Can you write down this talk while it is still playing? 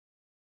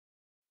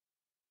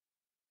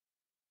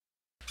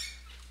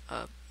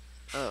Uh,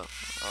 oh,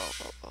 oh,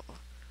 oh, oh,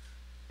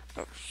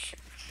 oh, shit.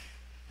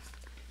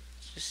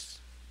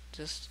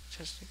 Just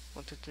testing.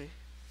 1, 2, 3.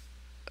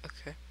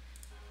 Okay.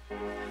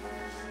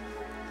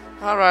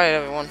 All right,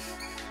 everyone.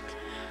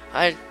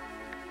 I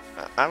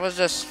was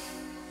just.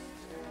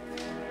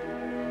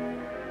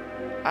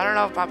 I don't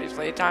know if Poppy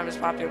Playtime is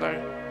popular.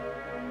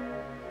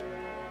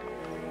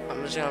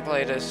 I'm just gonna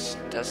play this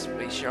just to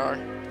be sure.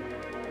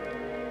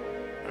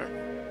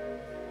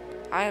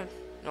 I have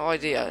no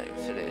idea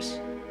if it is.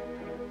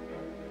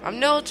 I'm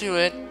new to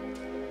it.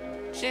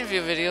 Seen a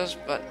few videos,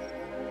 but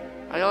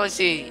I always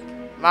see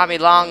Mommy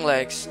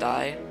Longlegs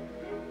die.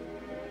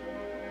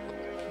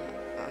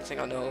 I don't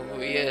think I know who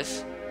he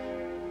is.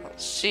 Well,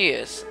 she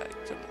is.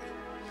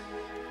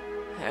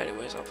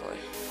 Anyways, I'll play.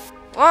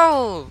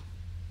 Whoa!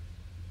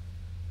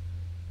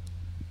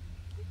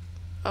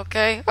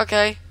 Okay,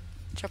 okay.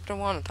 Chapter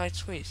 1, a tight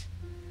squeeze.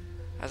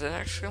 As an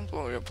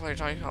ex-employee of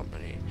Playtime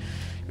Company,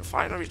 you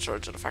finally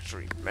returned to the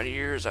factory many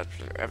years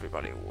after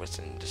everybody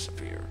within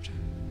disappeared.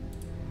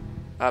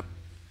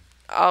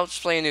 I'll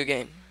just play a new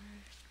game.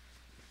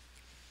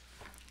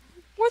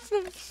 What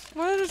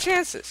are the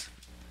chances?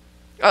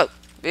 Oh,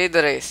 beat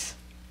the race.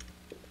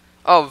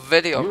 Oh,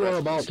 video. You are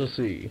about to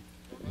see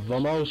the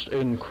most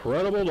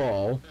incredible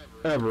doll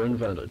ever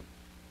invented.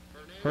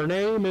 Her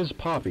name is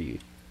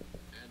Poppy,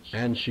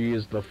 and she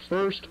is the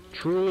first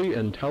truly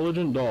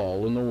intelligent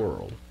doll in the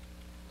world.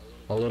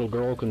 A little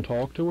girl can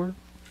talk to her.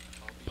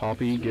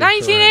 Poppy gives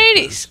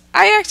 1980s.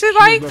 I actually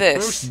like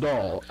this. First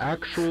doll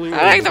actually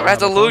I like the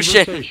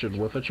resolution. Conversation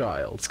with a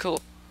child. It's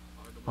cool.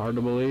 Hard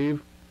to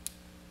believe?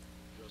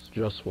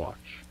 Just watch.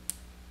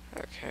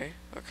 Okay,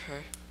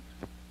 okay.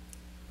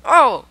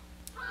 Oh!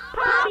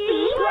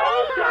 Poppy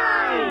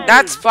Playtime!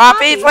 That's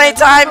Poppy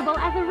Playtime!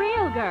 As a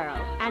real girl,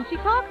 and she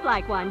talks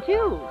like one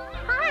too.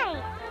 Hi,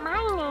 my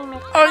name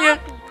is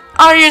Poppy.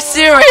 Are you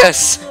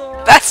serious?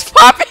 That's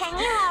Poppy? Can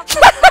you help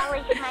me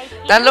polish my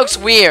shoes? That looks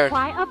weird.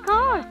 Why, of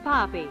course,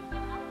 Poppy.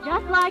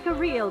 Just like a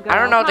real girl. I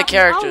don't know the Poppy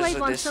characters always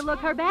of wants this. to look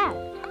her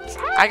best.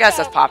 I guess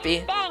that's Poppy.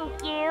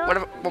 Thank you.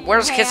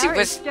 Where's Her Kissy hair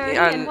is sturdy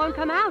Wissy and won't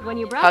come out when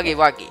you brush Huggy it,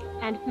 Wuggy?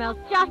 and smells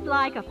just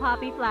like a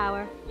poppy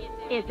flower.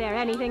 Is there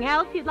anything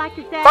else you'd like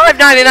to say?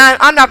 $5.99.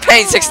 I'm not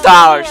paying $6.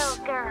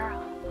 Real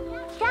girl.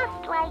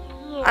 Just like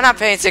you. I'm not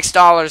paying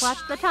 $6.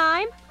 What's the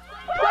time?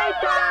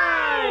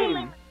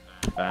 Playtime!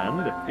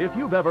 And if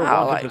you've ever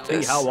I wanted like to see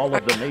this. how all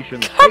of the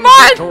nation's Come favorite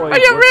on! toys Are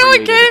you were really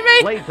created, kidding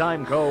me?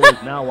 Playtime Co.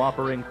 is now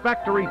offering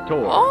factory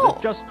tours Oh.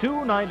 at just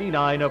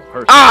 $2.99 a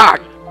person. Ah!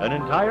 An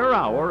entire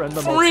hour and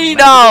the most $3.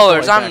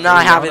 magical toy I'm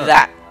not factory having on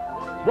that.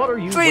 Earth. What are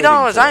you $3. waiting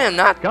for? I am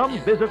not. Come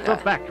visit the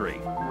factory.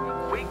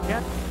 We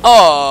can.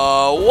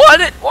 Oh,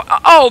 what it?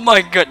 Oh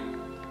my god.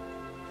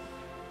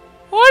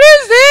 What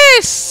is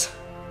this?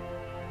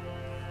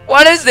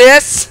 What is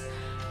this?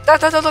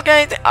 That doesn't look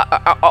anything.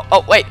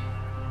 Oh, wait.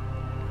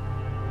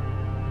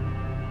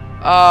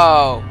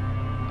 Oh.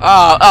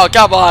 Oh,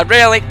 come on,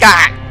 really?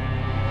 God.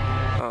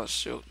 Oh,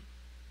 shoot.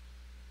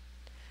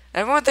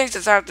 Everyone thinks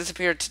it's out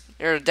disappeared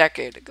a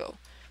decade ago.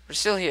 We're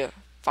still here.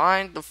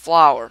 Find the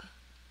flower.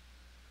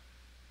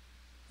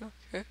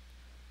 Okay.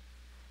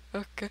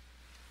 Okay.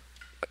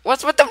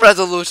 What's with the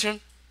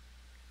resolution?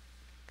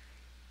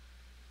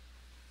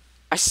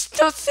 I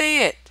still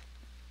see it.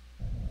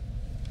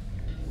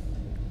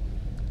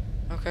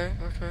 Okay,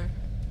 okay.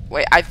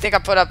 Wait, I think I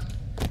put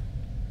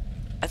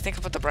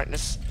the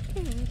brightness.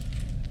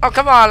 Oh,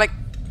 come on, like,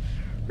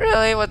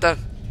 really? What the?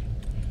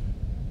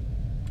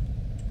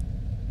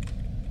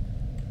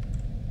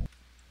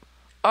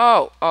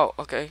 Oh,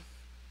 okay.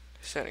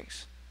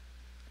 Settings.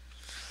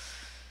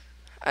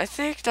 I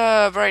think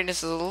the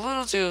brightness is a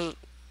little too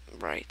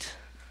bright,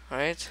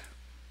 right?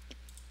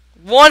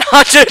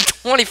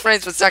 120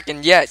 frames per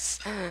second, yes.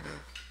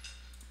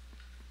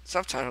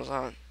 Subtitles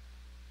on.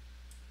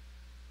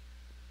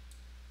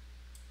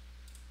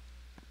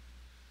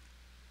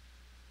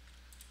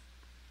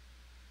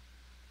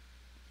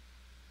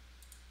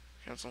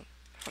 Cancel.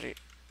 How do you?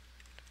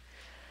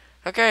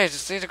 Okay,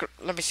 just see the.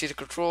 Let me see the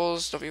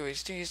controls.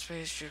 WASD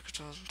space, shift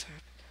controls, and tab.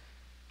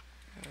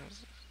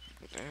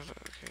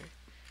 Okay.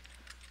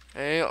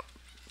 Hey,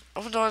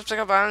 open doors, pick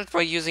up items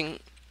by using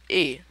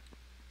E.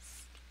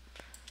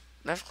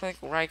 Left click,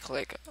 right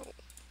click.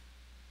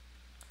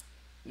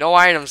 No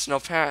items, no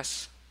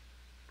pass.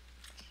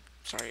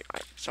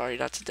 Sorry,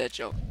 that's a dead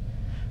joke.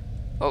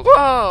 Oh,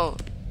 whoa!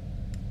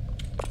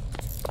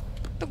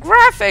 The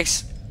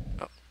graphics!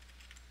 Oh.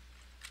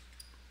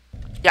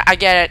 Yeah, I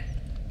get it.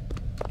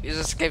 Use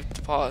escape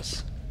to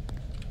pause.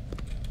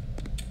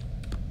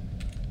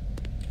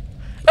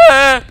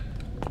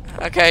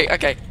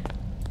 Okay.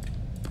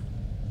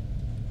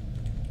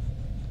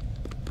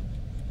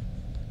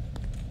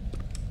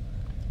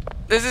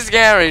 This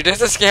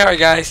is scary,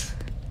 guys.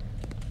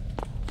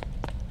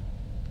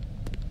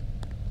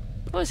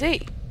 What was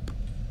he?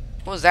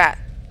 What was that?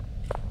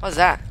 What was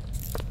that?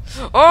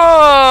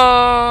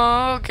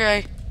 Oh,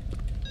 okay.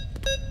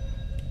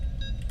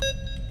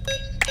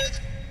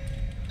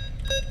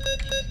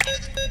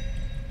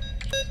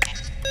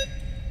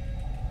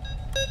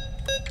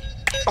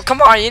 Oh,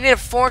 come on, you need a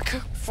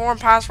foreign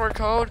password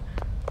code?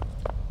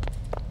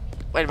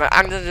 Wait a minute,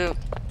 I'm gonna do...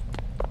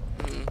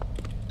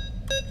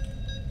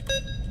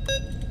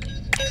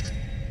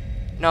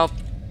 Nope.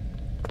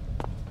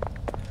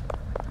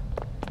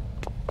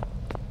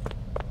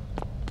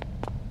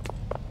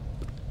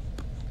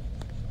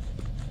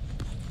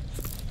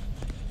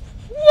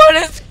 What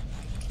is...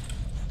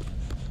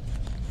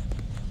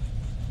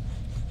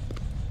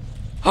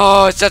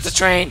 Oh, it's at the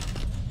train.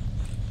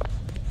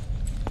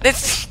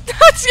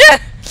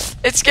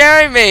 It's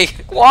scaring me.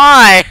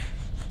 Why?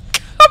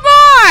 Come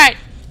on!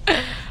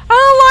 I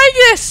don't like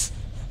this.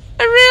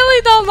 I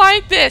really don't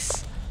like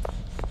this.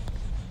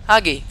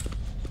 Huggy.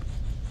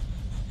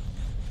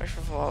 Fresh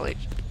from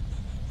foliage.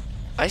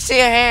 I see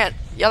a hand.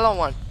 Yellow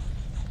one.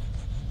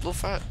 Blue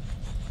front.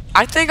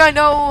 I think I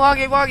know who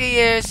Huggy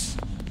Wuggy is.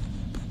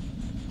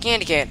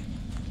 Candy can.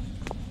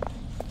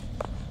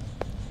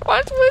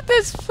 What's with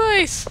this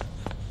place?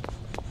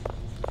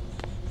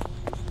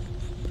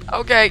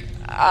 Okay,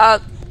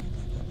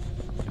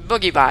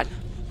 Boogie Bot.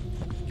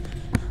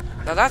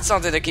 Now that's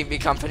something to keep me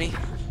company.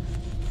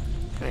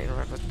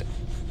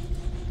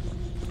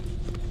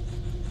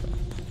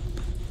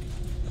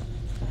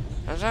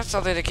 Now that's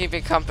something to keep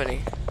me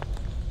company.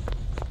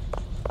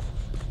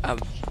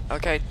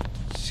 Okay,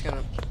 just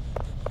gonna...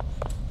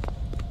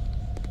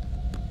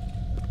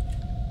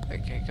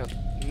 Okay, go.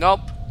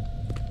 Nope.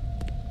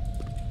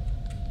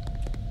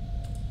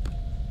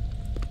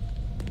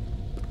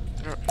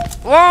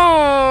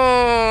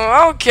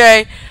 Whoa!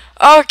 Okay.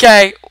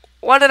 Okay.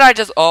 What did I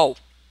just... Oh.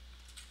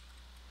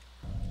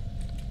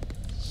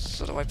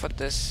 So do I put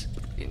this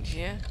in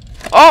here?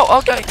 Oh,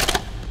 okay.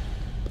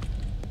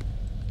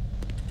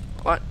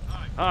 What?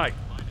 Hi,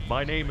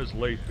 my name is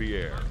Leith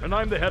Pierre, and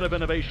I'm the head of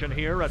innovation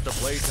here at the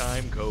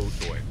Playtime Code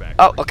Toy Factory.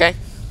 Oh, okay.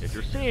 If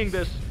you're seeing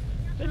this,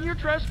 then you're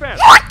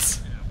trespassing. What?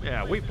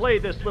 Yeah, we play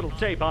this little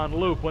tape on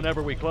loop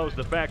whenever we close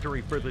the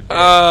factory for the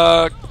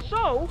day.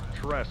 So,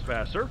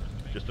 trespasser,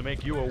 just to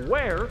make you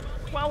aware,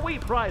 while we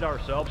pride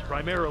ourselves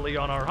primarily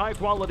on our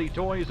high-quality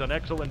toys and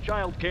excellent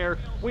child care,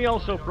 we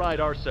also pride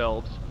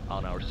ourselves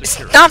on our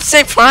security. Stop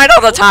saying pride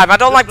all the time. I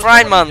don't like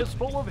Pride Month. It's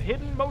full of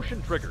hidden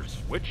motion triggers,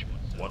 which,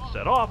 once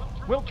set off,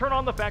 will turn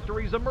on the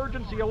factory's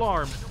emergency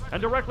alarms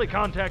and directly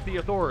contact the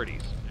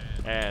authorities.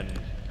 And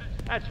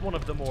that's one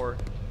of the more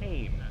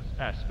tame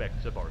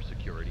aspects of our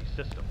security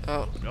system.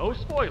 Oh. No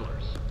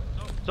spoilers.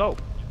 So,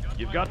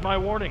 you've got my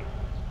warning.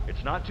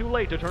 It's not too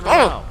late to turn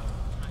around.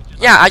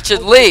 Yeah, I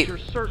should leave. You're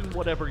certain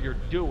whatever you're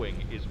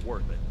doing is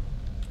worth it.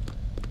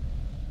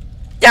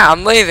 Yeah,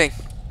 I'm leaving.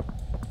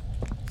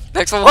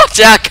 Thanks for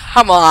watching.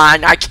 Come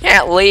on, I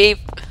can't leave.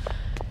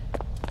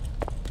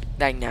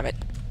 Dang it.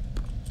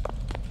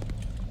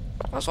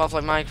 I also want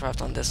to play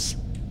Minecraft on this.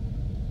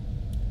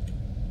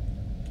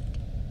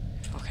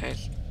 Okay.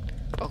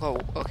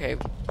 Okay.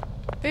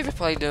 Maybe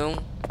play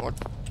Doom or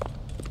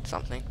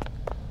something.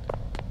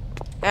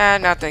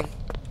 Nothing.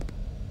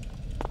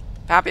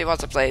 Poppy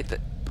wants to play.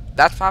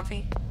 That's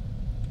Poppy?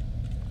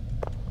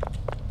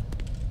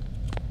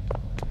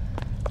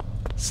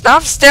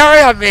 Stop staring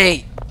at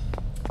me!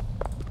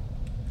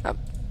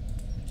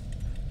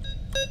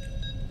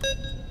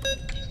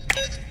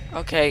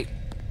 Okay.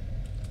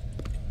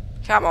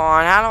 Come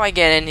on, how do I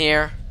get in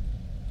here?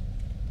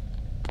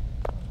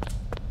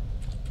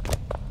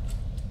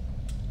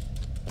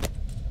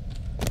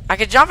 I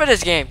can jump in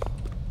this game.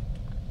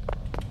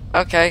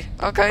 Okay,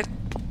 okay.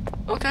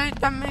 Okay,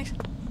 that makes...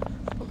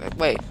 Okay,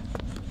 wait.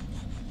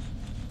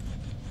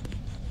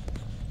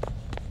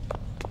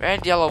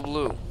 Red, yellow,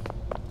 blue.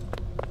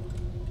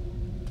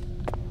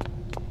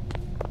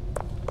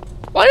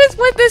 What is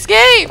with this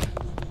game?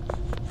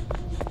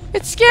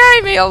 It's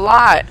scaring me a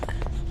lot.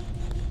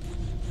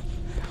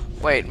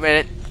 Wait a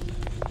minute.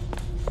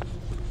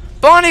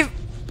 Bonnie!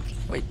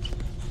 Wait.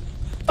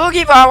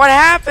 Boogie Bot, what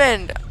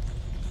happened?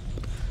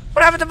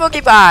 What happened to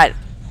Boogie Bot?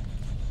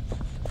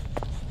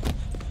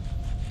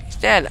 He's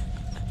dead.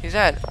 He's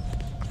dead.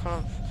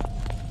 Hold on.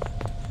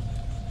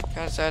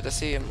 Kinda sad to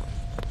see him.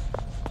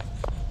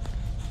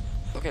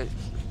 Okay.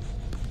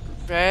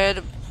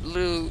 Red,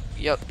 blue,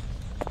 yep.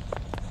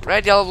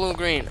 Red, yellow, blue,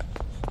 green.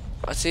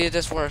 Let's see if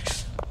this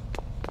works.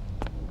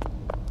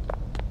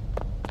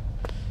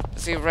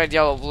 Let's see if red,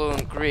 yellow, blue,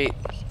 and green.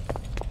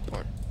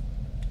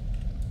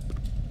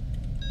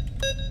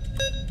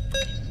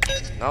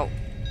 No.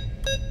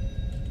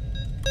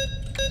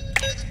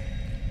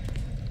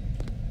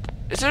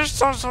 Is there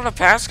some sort of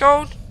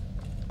passcode?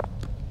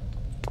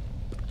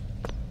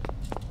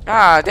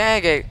 Ah,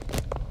 dang it.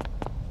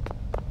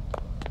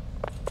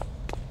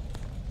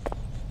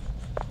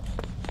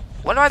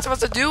 What am I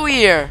supposed to do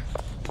here?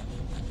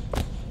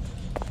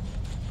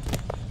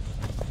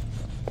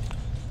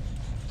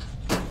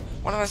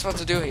 What am I supposed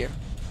to do here?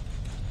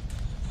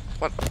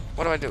 What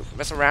do I do?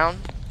 Mess around?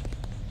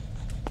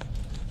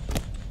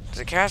 There's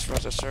a cash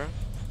register.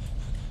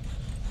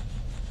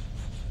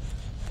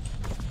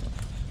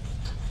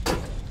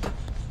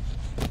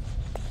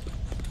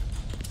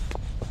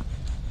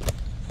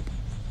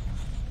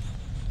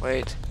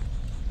 Wait.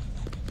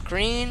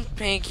 Green,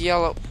 pink,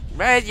 yellow.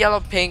 Red, yellow,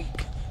 pink.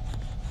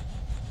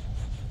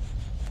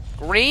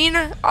 Green?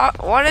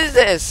 What is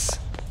this?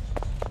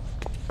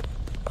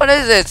 What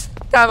is this?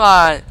 Come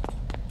on.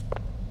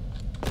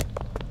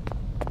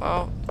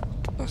 Well,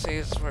 let's see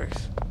if this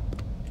works.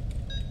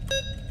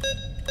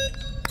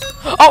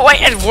 Oh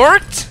wait, it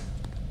worked?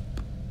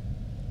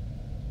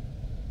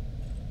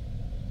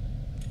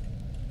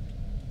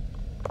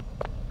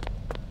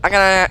 I'm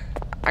gonna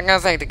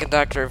thank the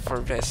conductor for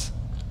this.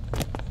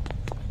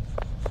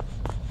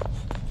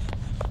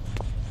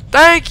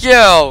 Thank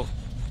you!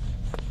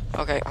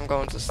 Okay, I'm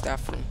going to the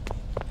staff room.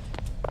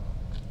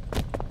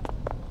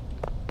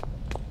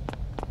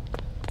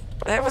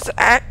 It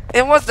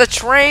was the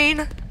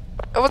train.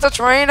 It was the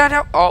train. I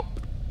know. Oh,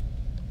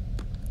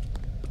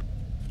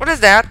 what is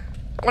that?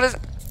 What is?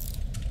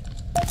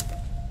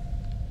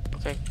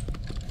 Okay,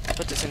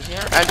 put this in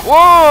here and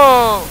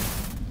whoa!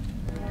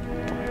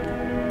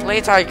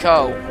 Playtime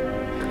Co.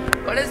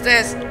 What is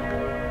this?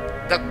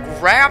 The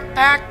grab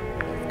pack?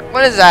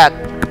 What is that?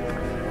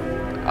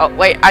 Oh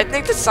wait, I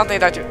think this is something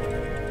that you.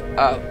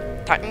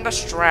 Tighten the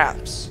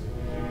straps.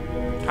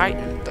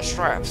 Tighten the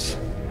straps.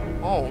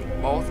 Oh,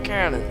 both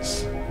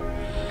cannons.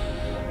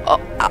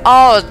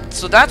 Oh,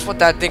 so that's what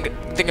that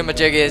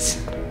thingamajig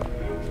is.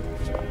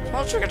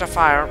 Hold trigger to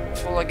fire,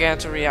 pull again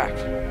to react.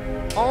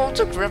 Hold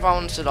to grip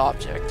onto the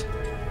object.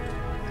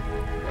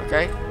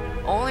 Okay.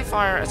 Only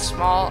fire at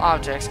small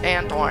objects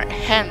and/or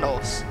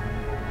handles.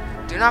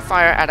 Do not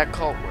fire at a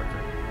coworker.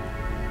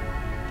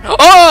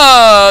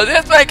 Oh,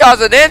 this may cause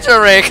an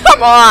injury.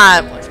 Come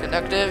on. What's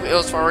conductive? It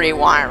was for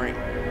rewiring.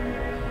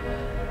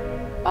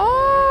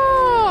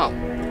 Oh.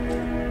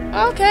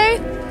 Okay.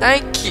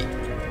 Thank you.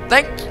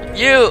 Thank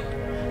you.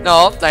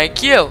 No,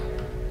 thank you.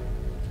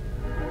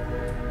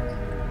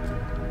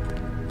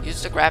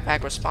 Use the grab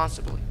pack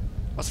responsibly.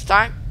 What's the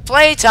time?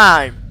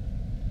 Playtime.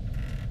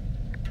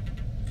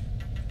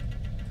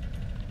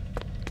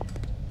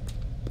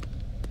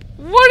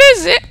 What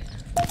is it?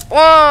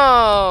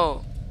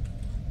 Whoa.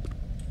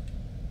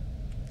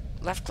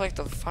 Left click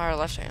to fire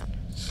left hand.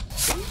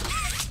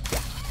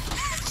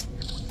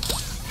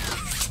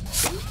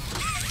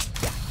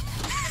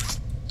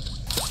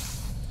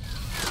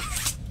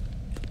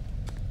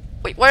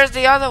 Wait, where's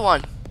the other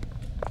one?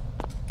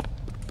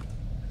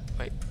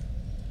 Wait.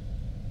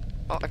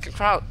 Oh, I can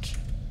crouch.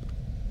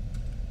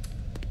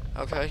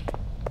 Okay.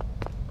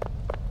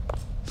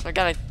 So I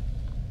gotta...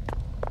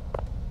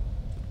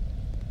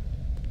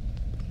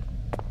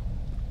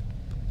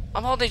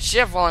 I'm holding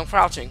shift while I'm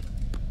crouching.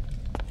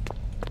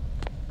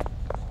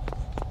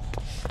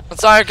 I'm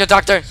sorry,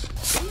 conductor.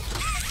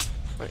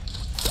 Wait.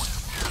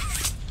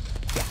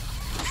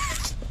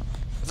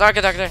 I'm sorry,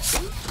 conductor.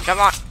 Come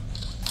on.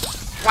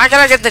 Why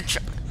can't I get the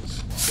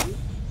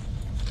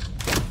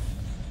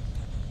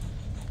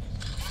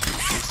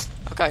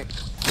okay.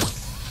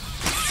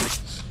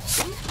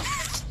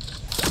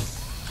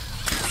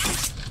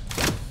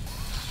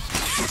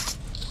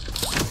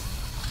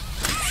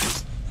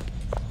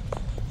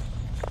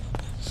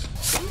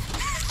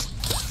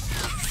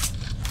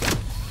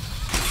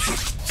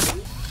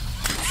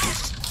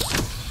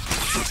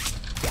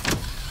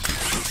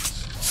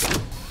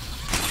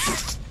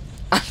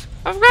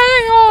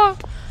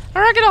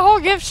 I'm getting a whole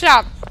gift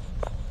shop.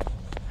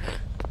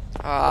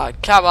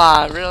 Come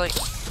on, really?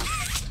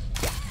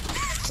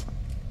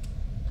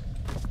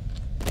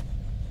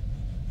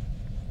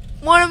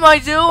 What am I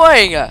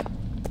doing?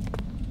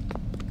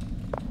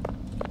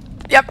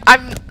 Yep,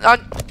 I'm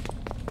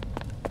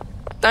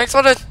thanks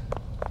for the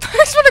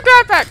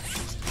grab pack.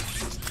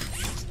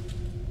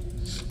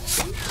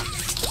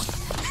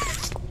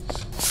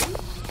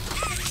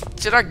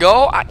 Should I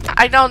go?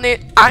 I don't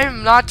need.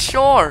 I'm not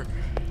sure.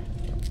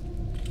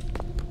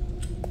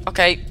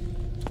 Okay,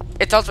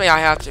 it tells me I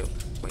have to.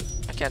 Wait,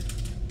 I can't.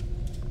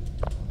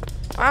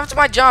 What happened to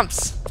my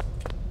jumps?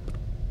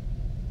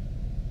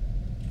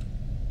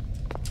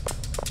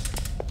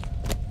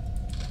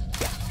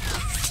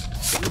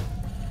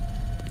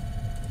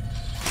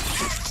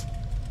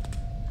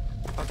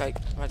 Okay,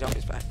 my jump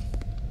is back.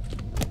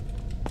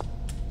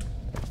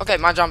 Okay,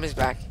 my jump is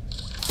back.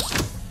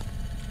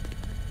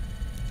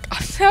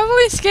 I'm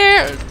heavily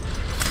scared.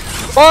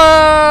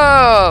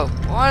 Whoa!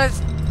 What is...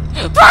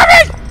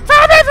 Poppy!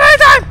 Poppy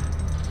Playtime!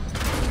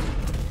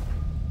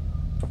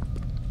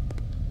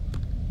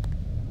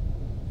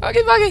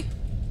 Huggy Buggy!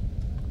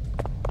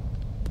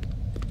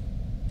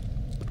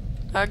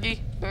 Huggy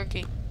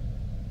Buggy.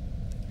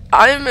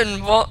 I'm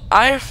involved.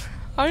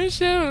 I'm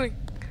shivering.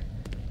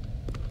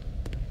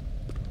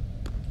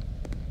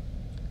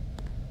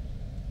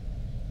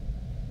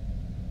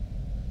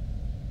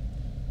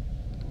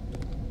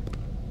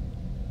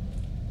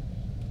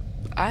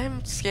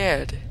 I'm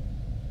scared.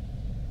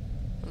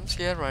 I'm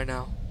scared right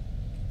now.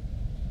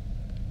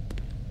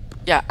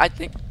 Yeah, I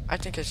think I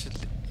should.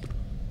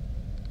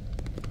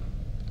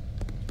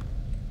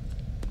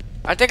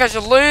 I think I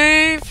should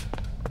leave.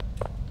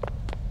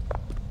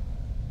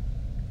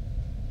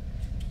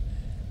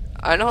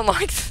 I don't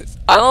like this.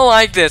 I don't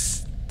like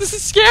this. This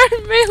is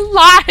scaring me a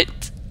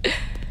lot.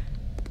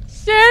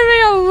 Scaring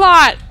me a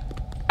lot.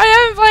 I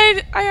haven't played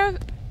I have.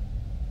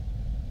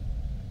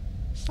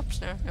 Stop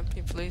staring at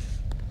me, please.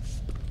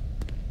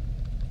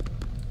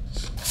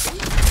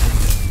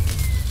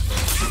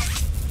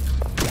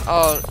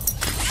 Oh,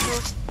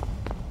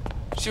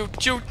 shoot!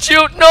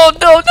 No,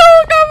 come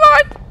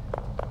on!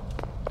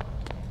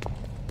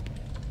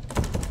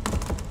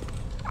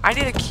 I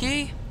need a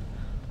key.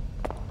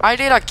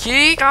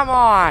 Come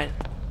on.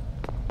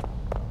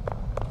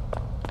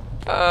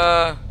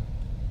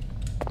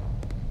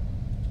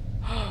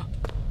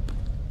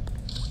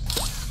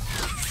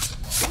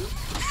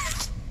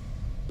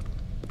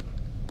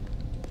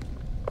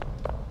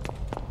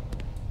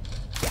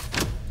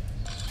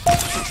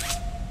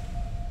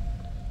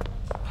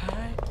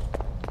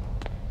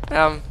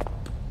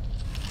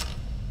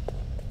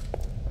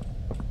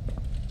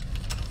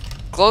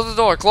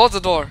 Close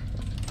the door.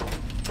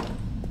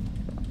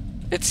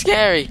 It's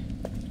scary.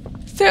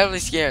 It's terribly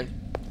scared.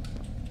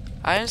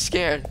 I am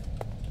scared.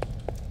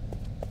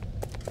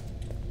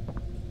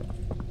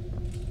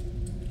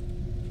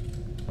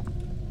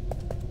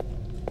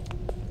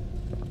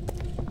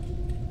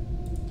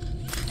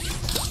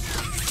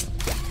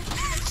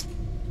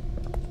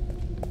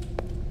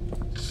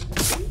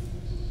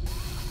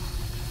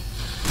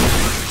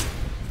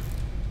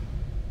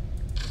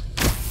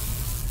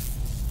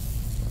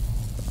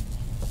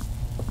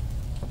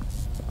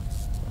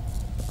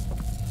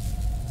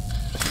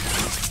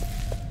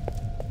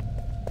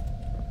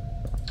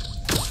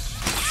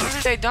 What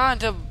have they done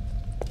to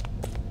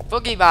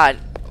Boogiebot?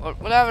 Or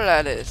whatever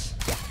that is.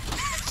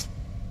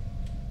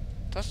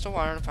 That's the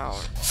wire to power.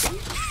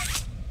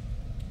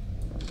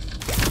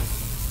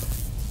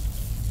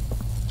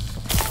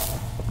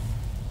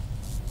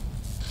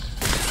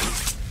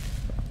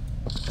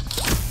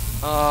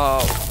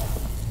 Oh.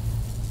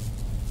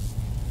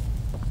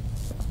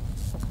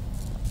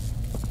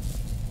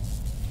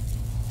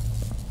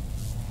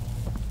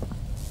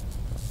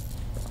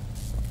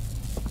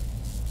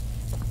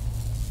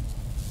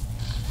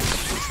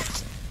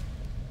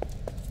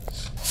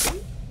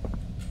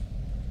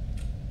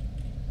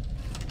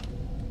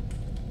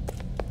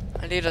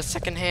 I need a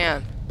second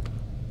hand.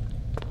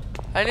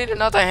 I need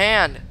another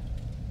hand.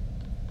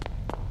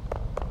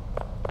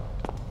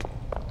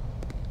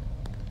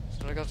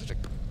 So I go to the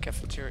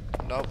cafeteria.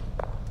 Nope.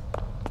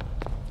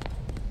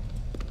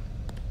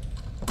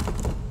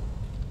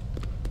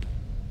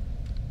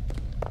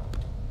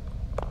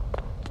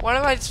 What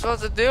am I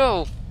supposed to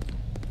do?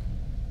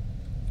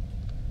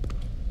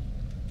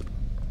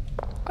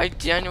 I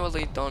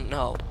genuinely don't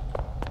know.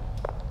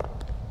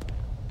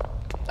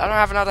 I don't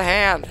have another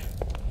hand.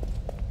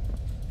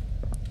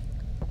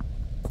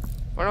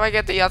 Where do I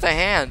get the other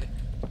hand?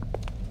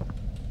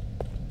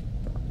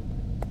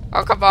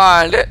 Oh, come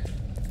on.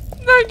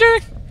 I'm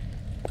getting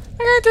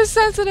too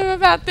sensitive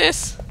about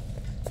this.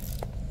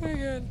 Oh my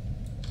god.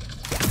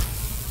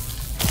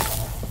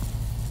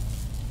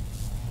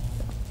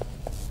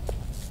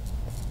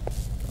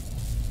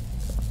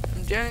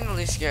 I'm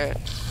genuinely scared.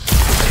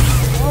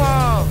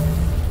 Whoa!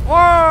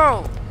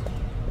 Whoa!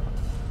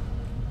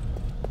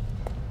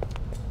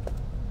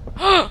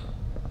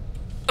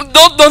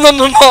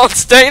 No,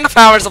 stay in the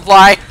power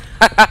supply.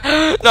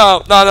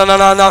 No.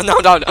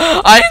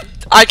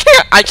 I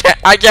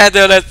can't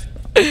do this.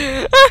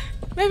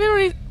 Maybe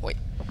we wait.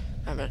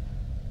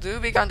 Do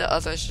begun the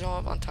others show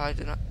up on time,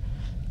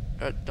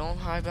 don't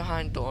hide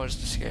behind doors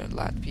to scare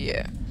lad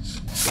Pierre.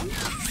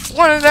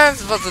 What is that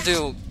supposed to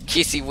do,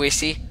 kissy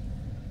wissy?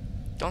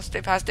 Don't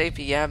stay past 8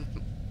 PM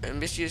and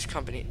misuse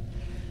company.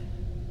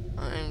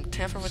 I'm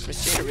tampering with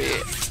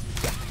machinery.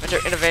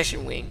 Enter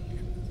innovation wing.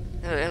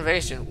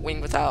 Innovation wing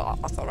without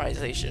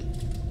authorization.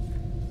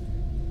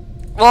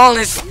 Well,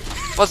 this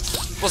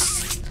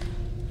was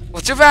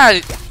too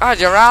bad. Oh,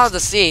 you're out of the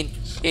scene,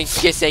 in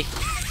kissy.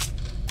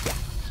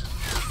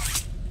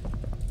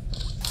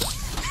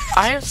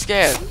 I am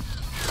scared.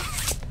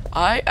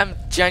 I am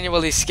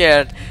genuinely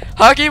scared.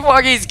 Huggy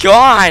Wuggy's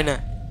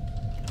gone.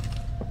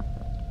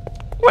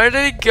 Where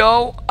did he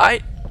go?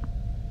 I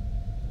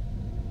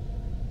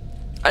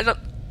don't.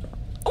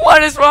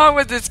 What is wrong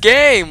with this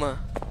game?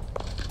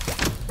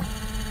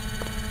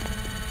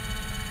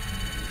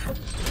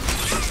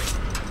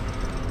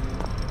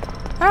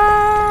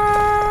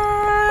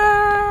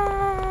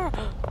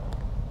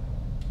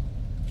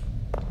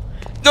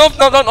 No!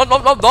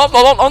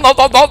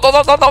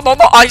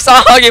 I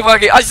saw Huggy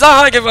Wuggy.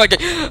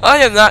 I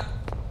am not.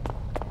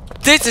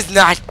 This is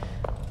not.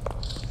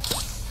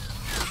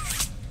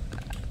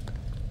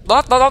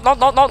 No!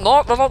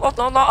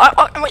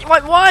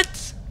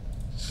 What?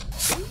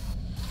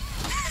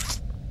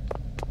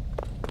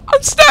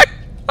 I'm stuck.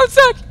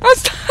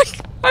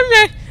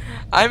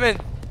 I'm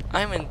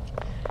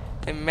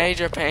in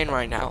major pain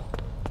right now.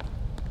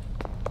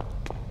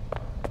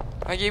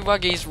 Huggy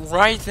Wuggy's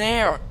right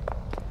there.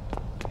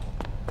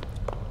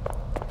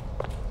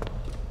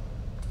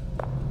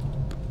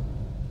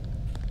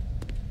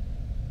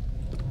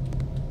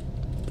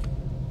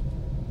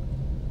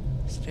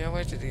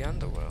 Stairway to the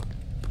underworld.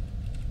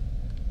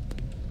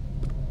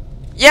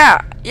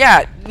 Yeah.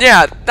 I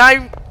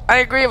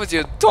agree with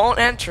you. Don't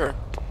enter.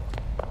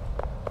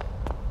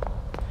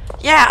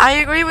 Yeah, I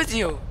agree with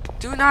you.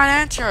 Do not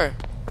enter.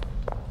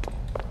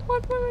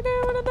 What do we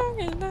do? How do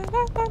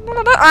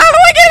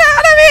I get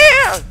out of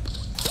here?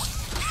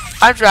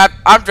 I'm trapped.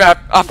 I'm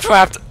trapped. I'm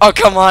trapped. Oh,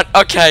 come on.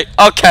 Okay.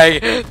 Okay.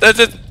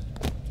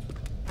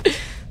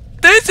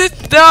 This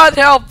is not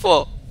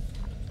helpful.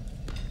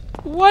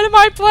 What am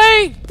I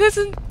playing?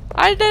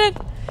 I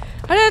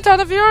didn't tell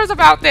the viewers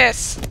about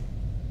this.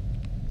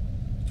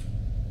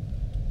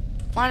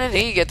 Why did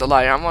he get the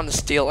light? I'm gonna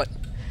steal it.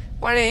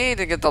 Why did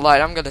he get the light?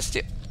 I'm gonna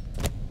steal.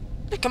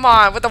 Come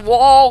on, with the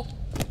wall,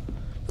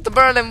 with the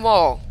Berlin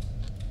Wall.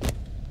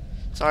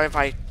 Sorry if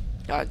I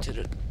got into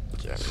the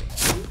Germany.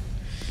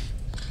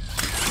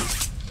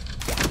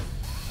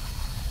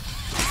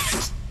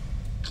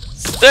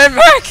 Stand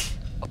back!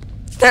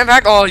 Stand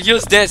back or I'll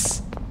use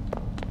this.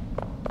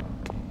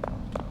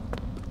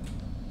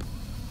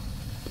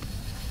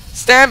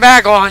 Stand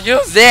back or I'll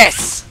use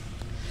this.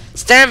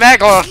 Stand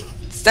back or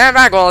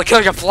I'll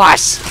kill your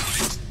flush.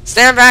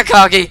 Stand back,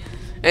 Huggy,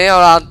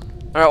 or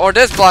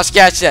this flush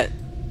gets it.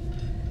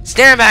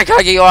 Stand back,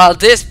 Huggy, or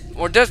this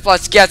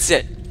flush gets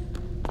it.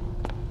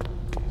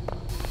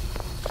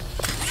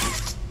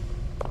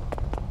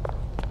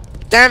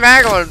 Stand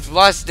back or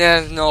flush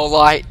there's no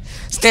light.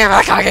 Stand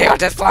back, Huggy, or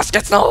this flush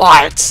gets no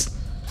lights.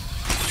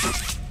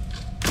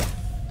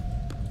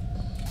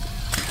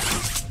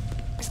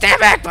 Stand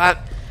back,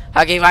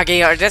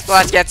 Huggy, or this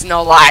flush gets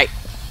no light.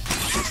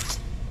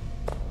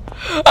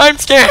 I'm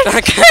scared.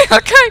 Okay,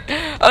 okay.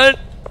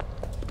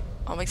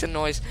 I'll make some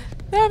noise.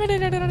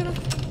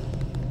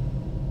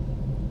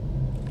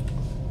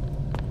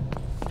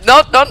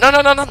 No.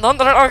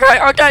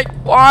 Okay.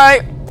 Why?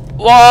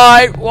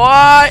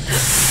 Why?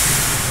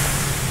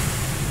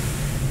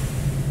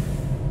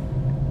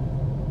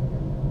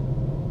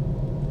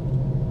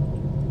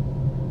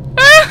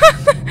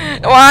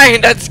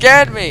 That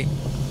scared me.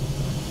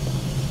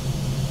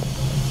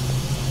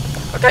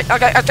 Okay.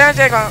 I can't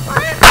take one.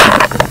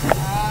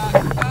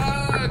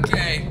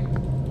 Okay.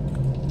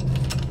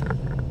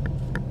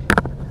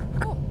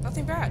 Oh,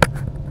 nothing bad.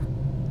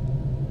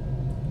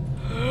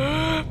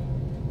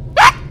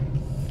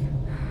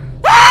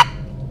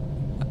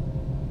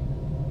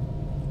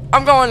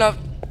 I'm going up.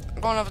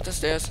 The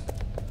stairs.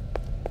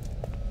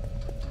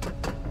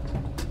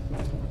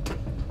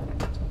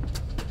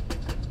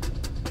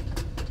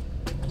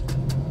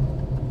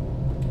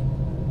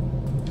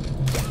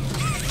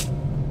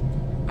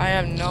 I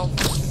have no.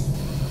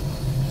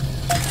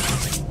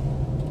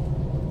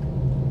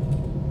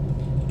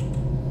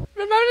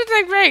 Remember to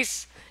take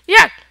race.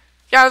 Yeah.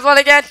 Guys, what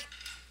again?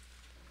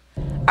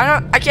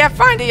 I can't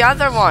find the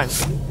other one.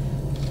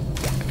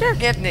 I can't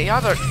get the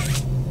other.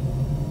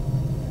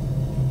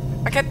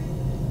 I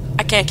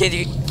can't get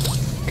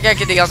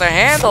the other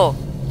handle.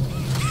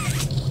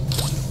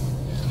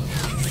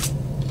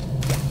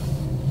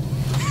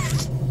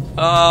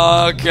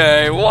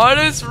 Okay, what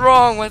is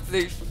wrong with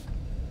these?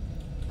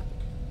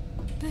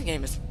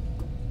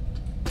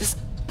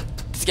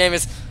 This game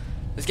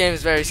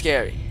is very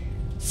scary.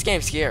 This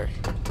game's scary.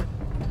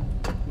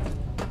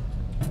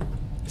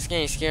 This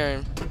game's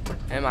scaring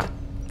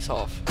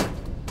myself.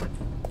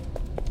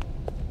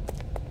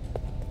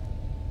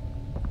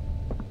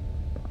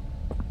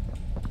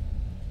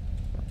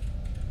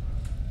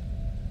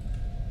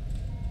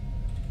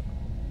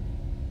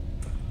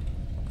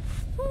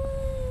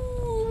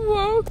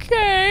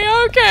 Okay.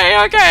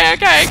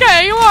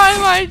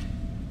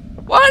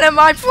 What am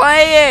I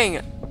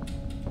playing?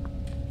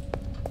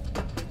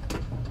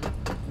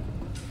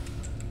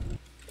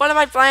 What am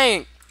I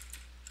playing?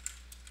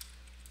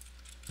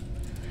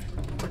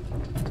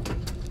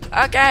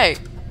 Okay,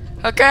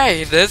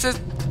 this is.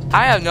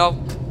 I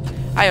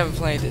haven't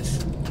played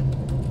this.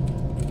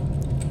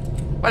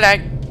 What the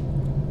heck?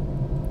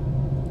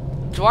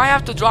 Do I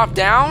have to drop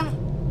down?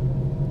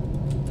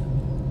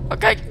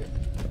 Okay.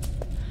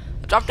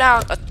 Drop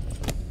down.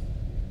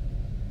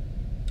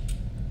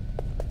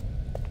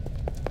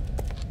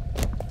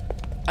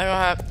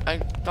 I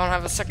don't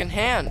have a second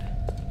hand.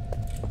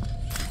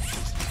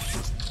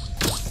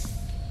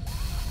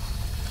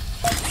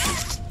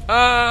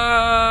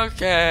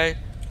 Okay.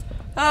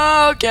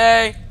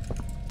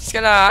 Just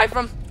gonna hide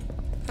from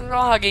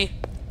Huggy.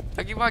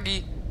 Huggy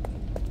Wuggy.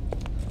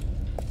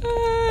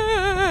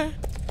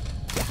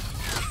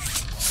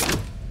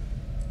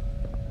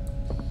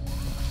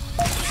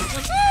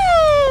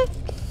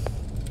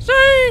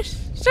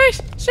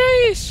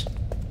 Sheesh.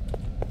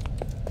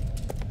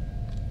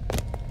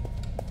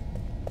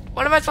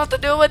 What am I supposed to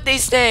do with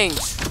these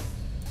things?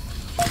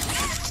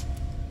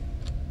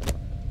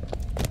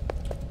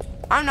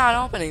 I'm not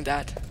opening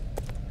that.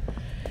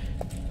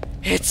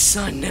 It's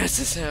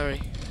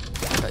unnecessary.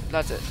 Okay,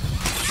 that's it.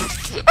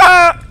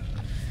 Ah!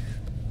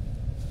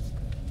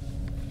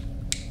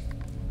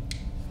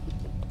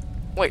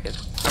 Wait,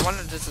 I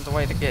wonder if this is the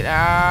way to get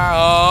out.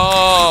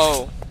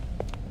 Oh!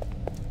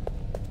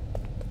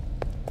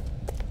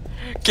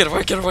 Get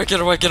away!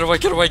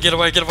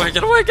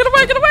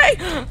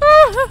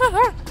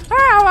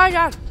 Oh my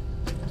god!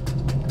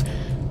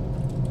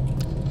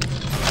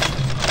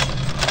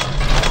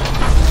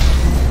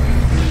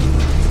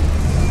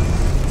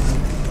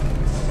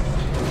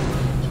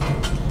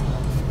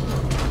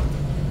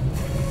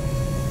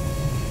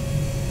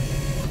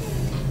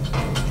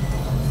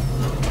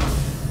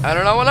 I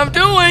don't know what I'm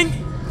doing.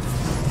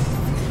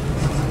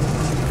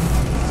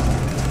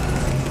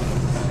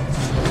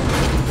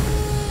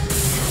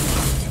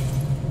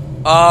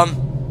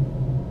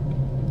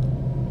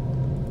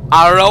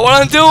 I don't know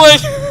what I'm doing.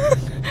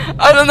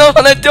 I don't know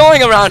what I'm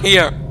doing around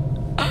here.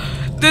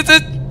 This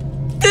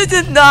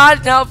is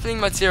not helping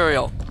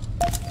material.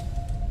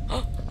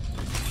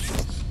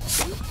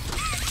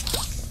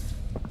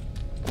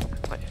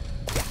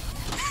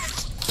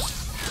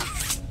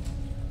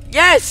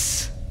 Yes.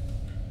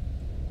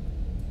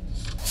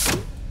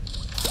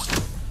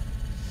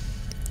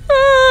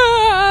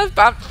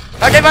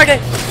 Okay.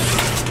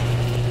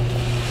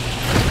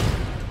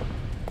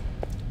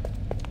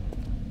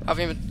 I've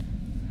even.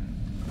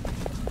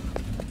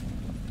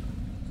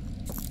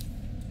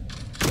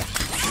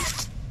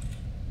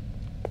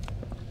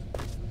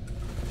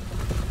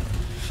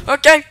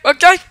 Okay.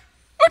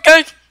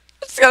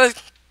 Let's gotta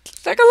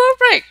take a little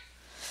break.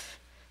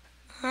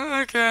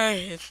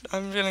 Okay,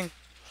 I'm feeling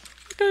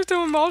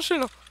too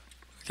emotional.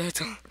 Okay,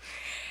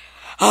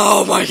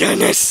 oh my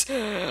goodness!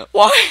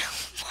 Why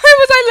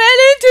was I let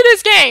into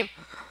this game?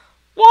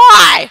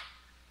 Why?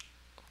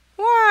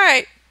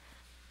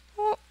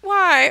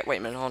 Wait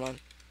a minute, hold on.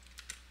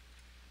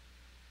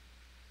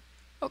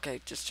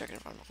 Okay, just checking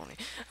if I'm recording.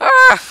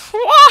 Why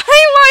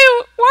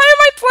am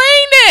I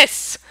playing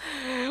this?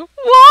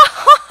 Why?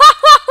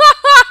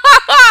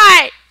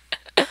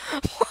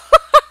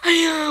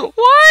 Why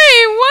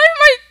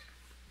am I?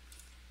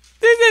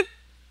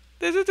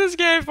 This is this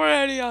game for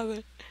any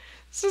other.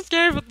 This is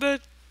game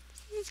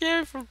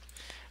for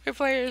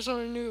players who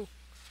are new.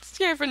 This is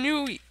game for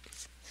newbies.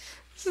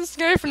 This is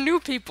game for new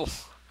people.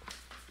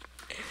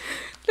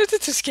 This is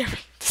too scary.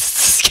 This is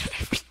too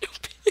scary for new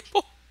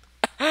people.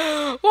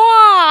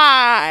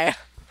 Why?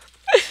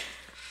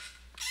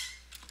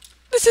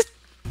 This is.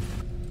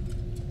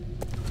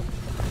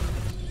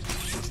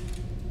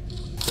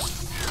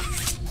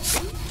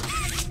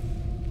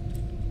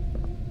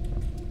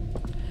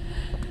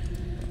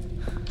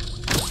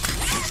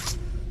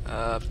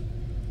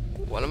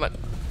 What am I?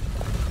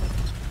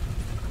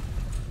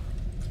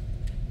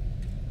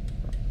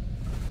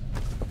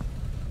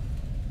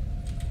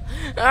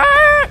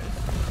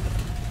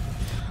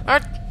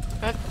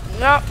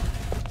 No,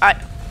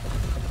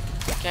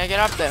 can't get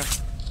up there.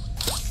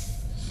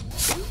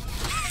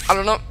 I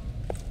don't know.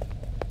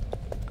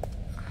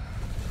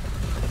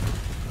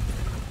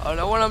 I don't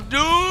know what I'm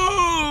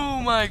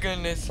doing. My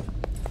goodness.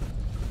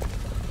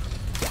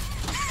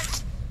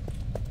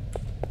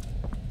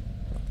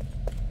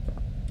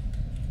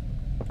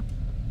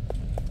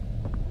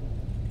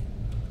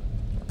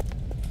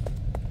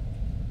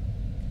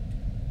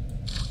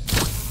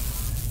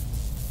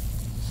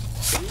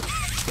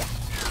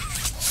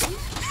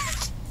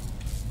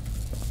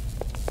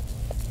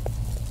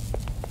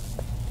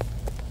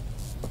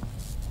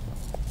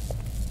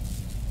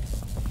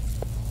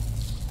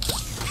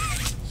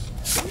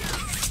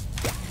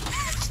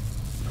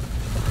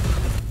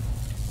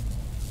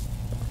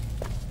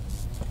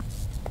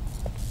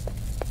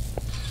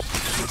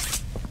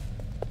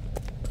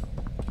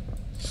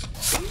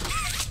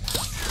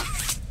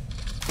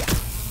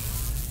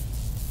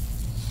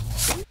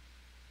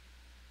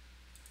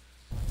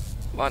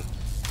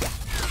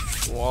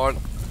 One.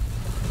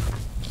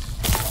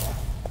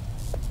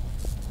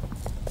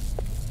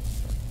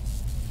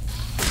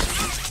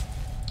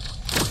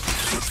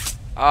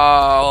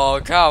 Oh,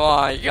 come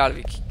on. You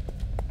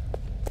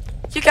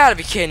gotta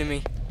be kidding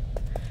me.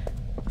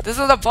 This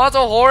is a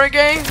puzzle horror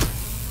game?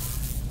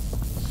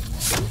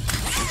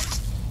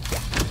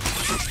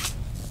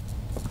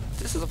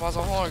 This is a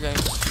puzzle horror game.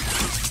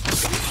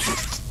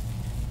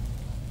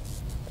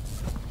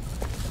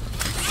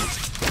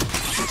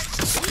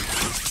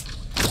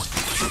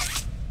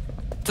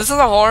 This is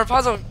a horror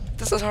puzzle.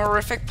 This is a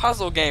horrific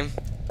puzzle game.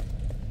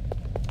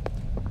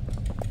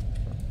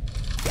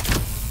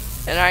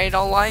 And I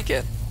don't like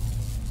it.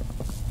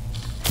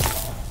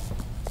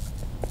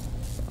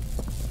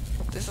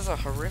 This is a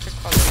horrific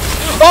puzzle.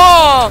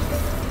 Oh!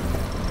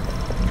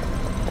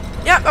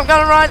 Yep, I'm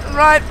gonna run.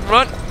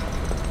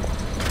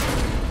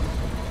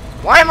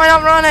 Why am I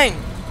not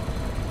running?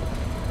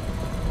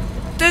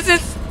 This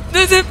is,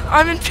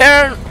 I'm in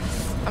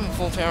I'm a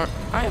full parent.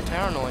 I am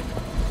paranoid.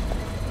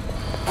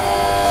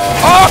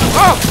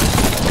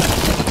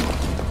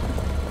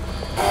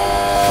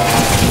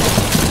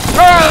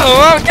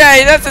 Oh,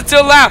 okay, that's too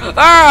loud.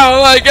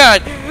 Oh my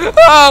god.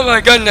 Oh my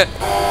goodness.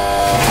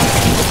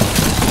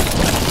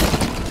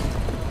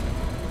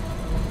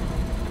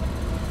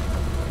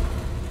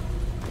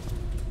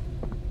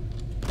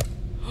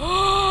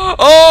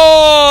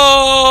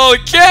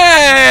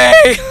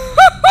 Okay.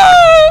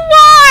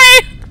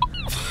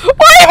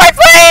 Why am I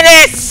playing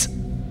this?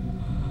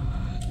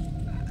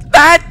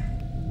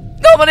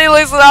 Nobody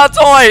leaves without a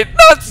toy.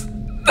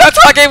 That's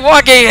Hockey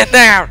Woggy in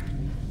there.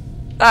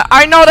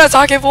 I know that's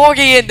Hockey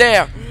Woggy in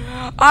there.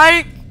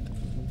 I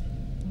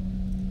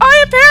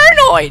am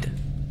paranoid.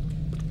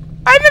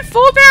 I'm in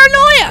full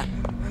paranoia.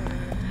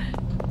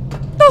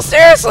 No,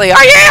 seriously,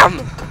 I am.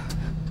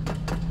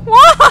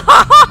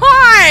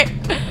 Why?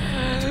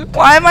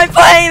 Why am I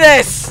playing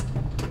this?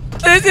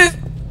 This is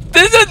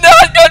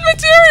not good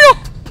material.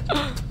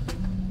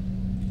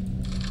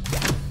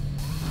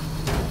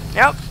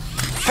 Help!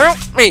 Help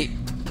me!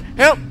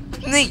 Help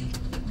me!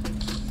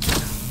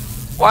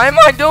 Why am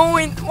I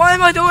doing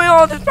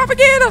all this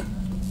propaganda?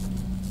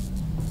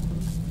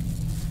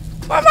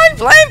 Why am I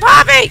playing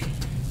Poppy?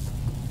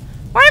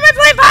 Why am I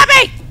playing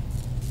Poppy?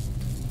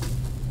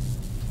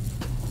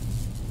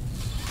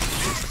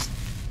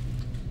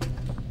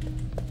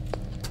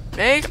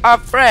 Make a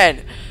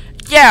friend.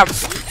 Yeah,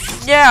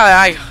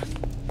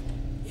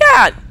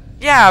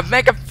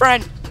 make a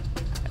friend.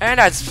 And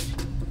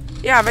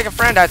make a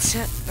friend that's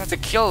a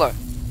killer.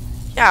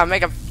 Yeah,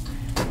 make a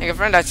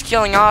friend that's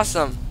killing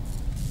awesome.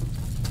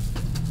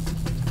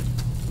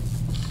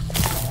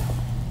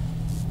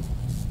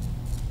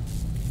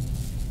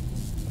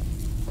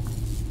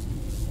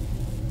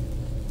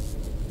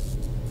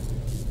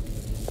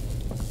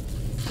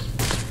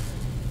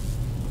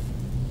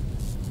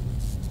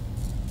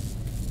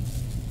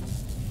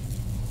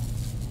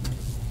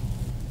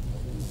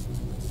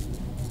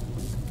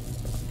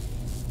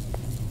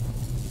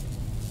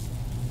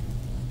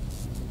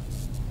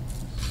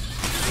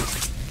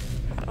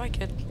 How do I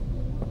get?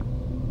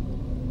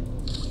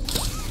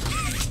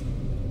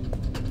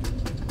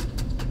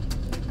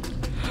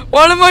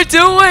 What am I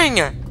doing?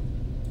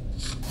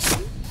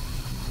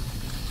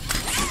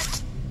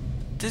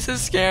 This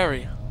is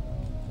scary.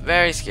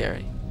 Very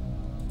scary.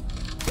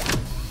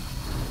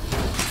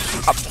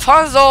 A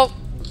puzzle!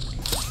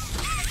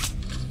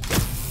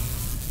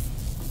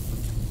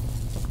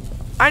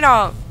 I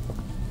know.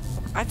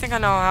 I think I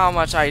know how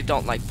much I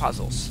don't like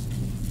puzzles.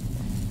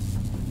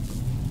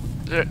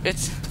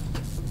 It's...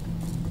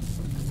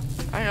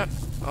 I don't...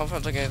 Oh, if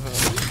I'm looking at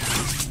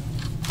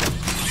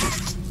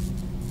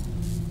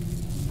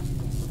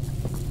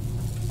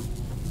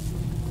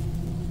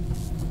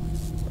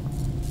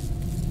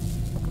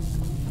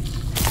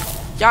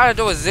gotta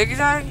do a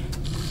zigzag?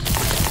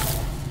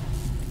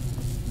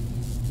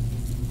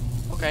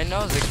 Okay,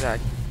 no zigzag.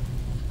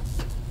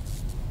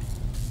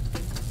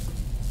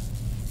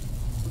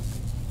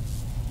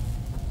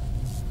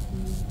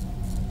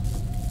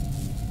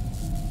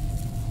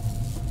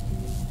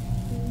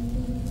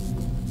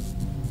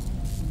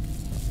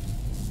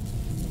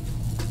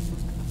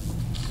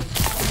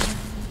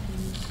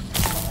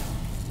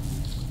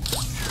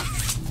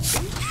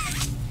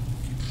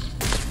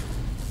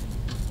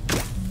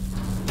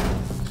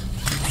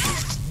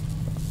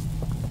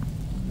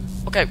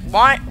 Okay,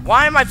 why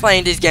am I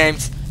playing these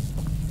games?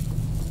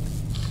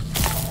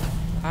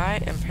 I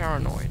am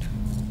paranoid.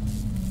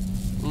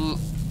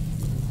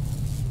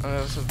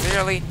 I'm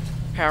severely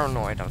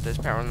paranoid of this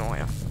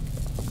paranoia.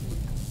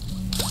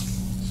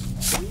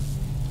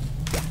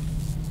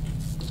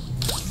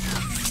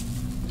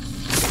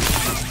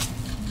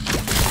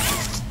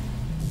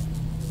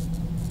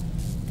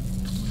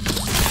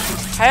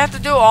 I have to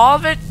do all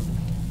of it?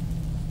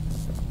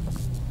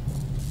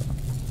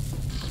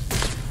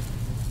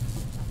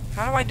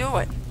 How do I do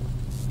it?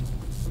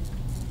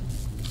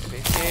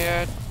 Maybe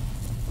here.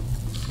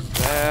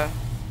 There.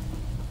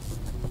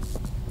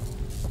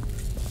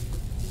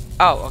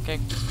 Oh, okay.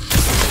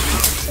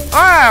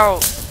 Oh!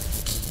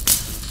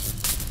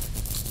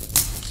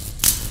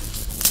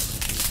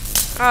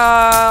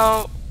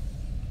 Oh.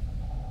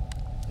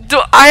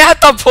 Do I have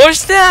to push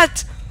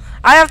that?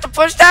 I have to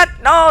push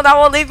that? No, that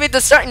will lead me to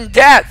certain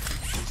death.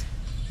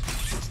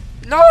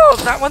 No,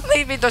 that would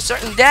lead me to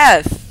certain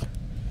death.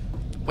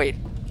 Wait.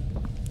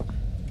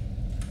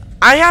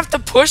 I have to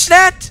push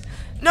that?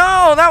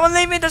 No, that would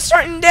lead me to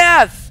certain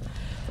death.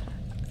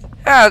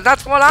 Yeah,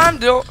 that's what I'm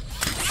doing.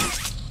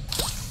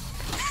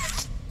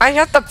 I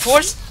have to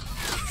push.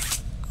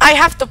 I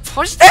have to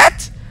push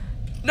that?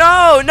 No,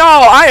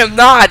 I am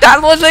not.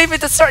 That will lead me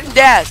to certain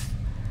death.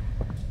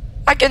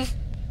 I can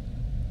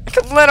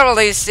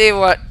literally see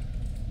what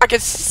I can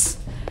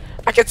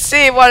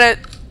see what it.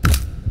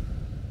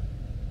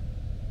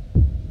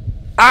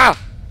 Ah.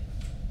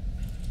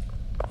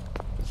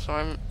 So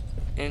I'm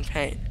in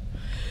pain.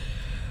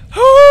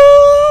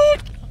 Oh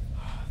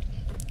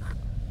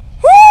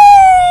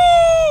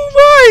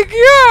my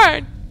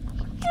god!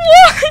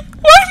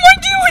 Why am I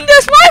doing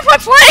this? Why am I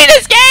playing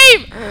this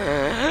game?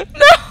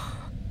 No!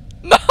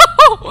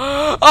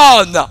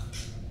 Oh no!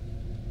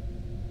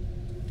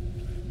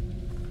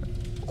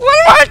 What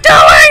am I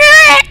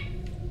doing?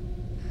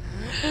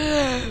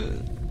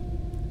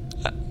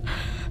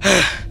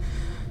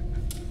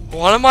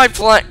 What am I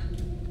playing?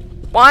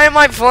 Why am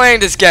I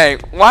playing this game?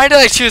 Why did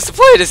I choose to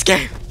play this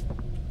game?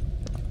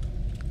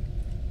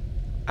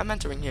 I'm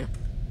entering here.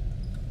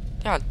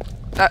 Yeah,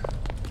 that...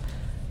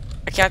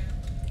 I can't...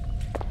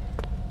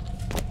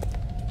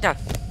 Yeah,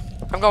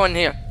 I'm going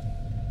here.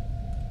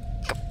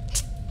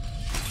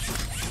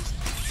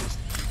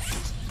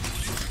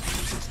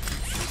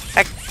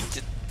 Heck,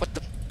 what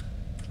the...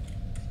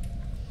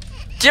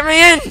 Get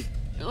me in!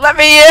 Let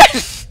me in!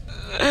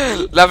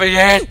 Let me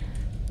in!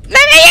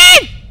 Let me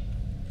in!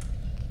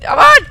 Come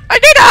on! I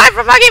need to hide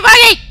from Buggy!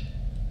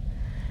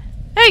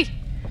 Hey!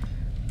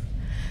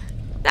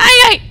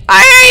 Hey!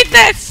 I hate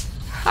this!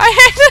 I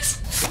hate this!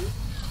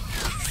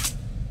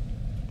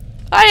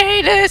 I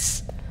hate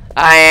this!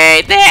 I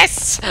hate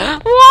this!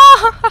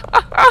 Why?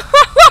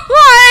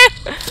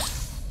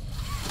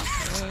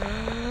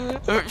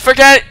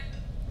 Forget it!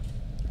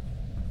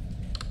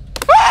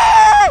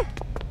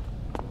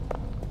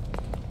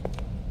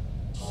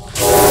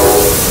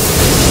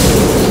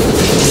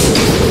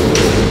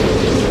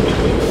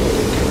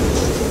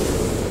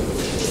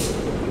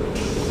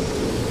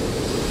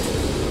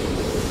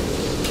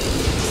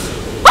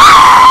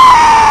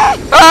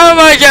 Oh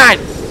my god!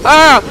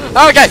 Oh,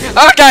 okay,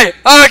 okay,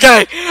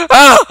 okay!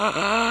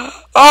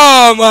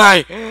 Oh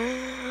my!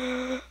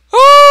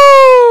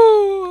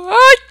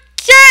 Oh,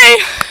 okay!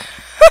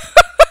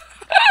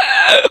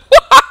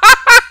 Why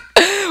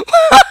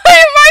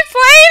am I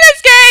playing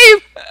this game?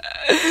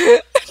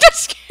 Just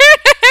scared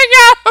the heck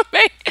out of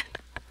me!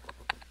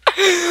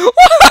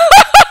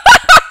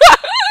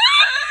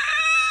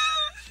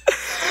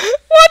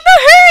 What the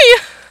hey?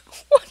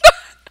 What the?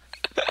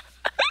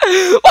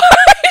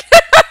 Why did I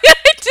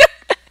do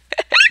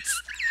this?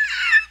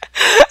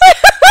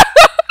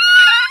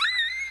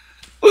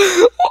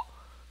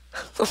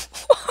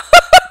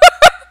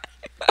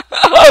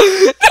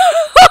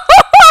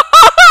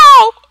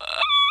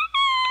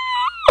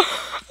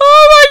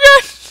 Oh my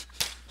god!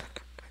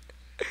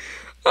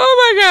 Oh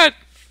my god!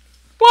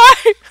 Why?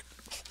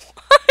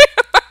 Why am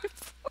I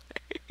playing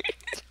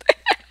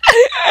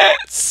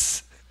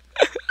this?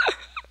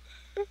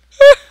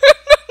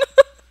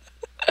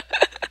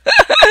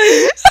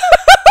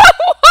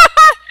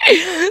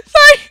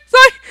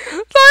 Sorry,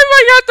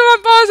 I got to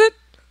unpause it.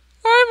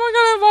 Sorry, I'm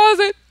gonna pause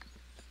it.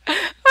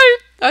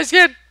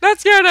 That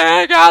scared the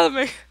heck out of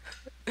me.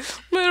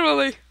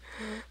 Literally.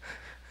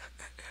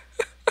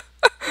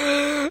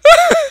 I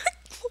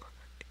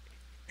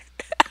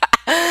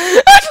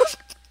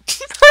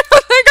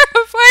don't think I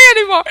can play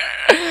anymore.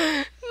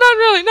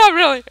 Not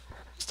really.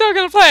 Still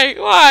gonna play.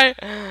 Why?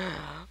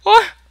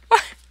 What?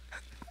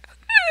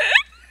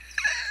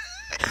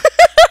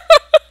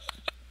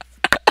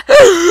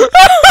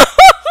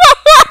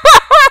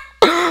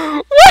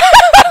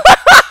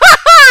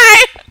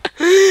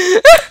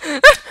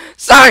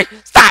 Sorry,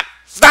 stop.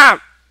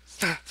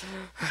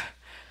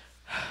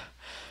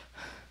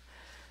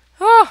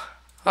 Oh,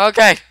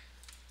 okay.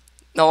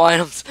 No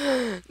items,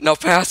 no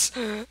pass.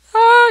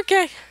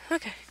 Okay.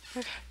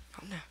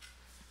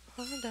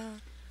 Calm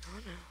down.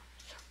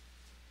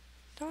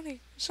 Tony,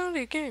 it's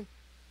only a game.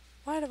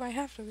 Why do I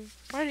have to be?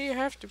 Why do you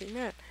have to be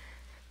mad?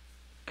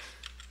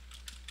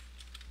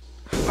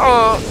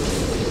 Oh,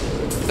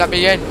 let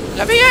me in.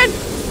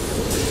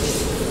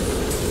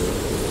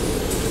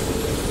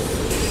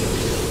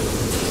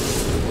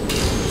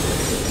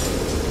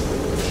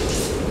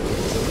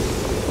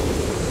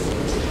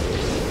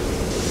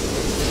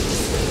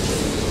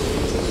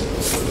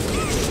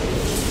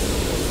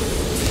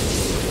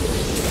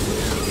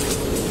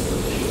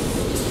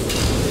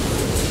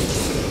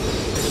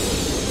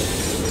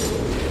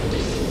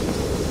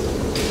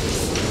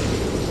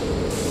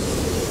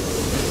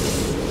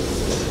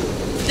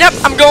 Yep,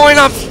 I'm going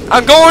up.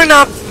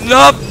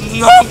 Nope.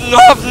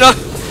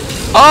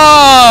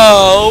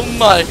 Oh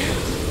my.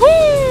 Woo.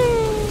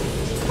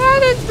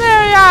 That is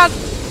very odd.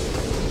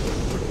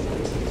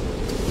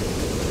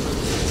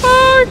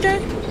 Okay.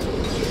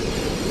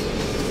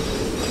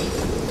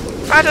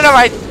 I don't know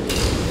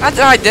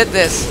how I did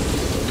this.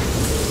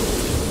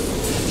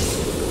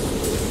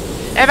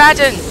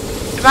 Imagine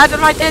if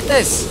I did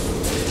this.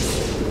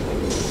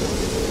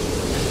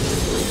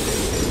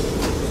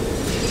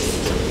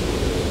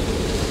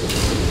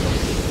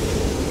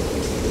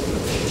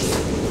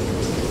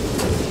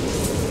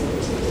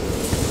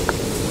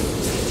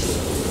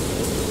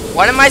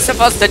 What am I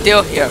supposed to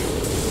do here?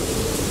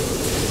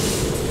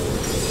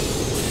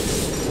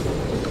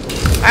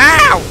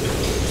 Ow!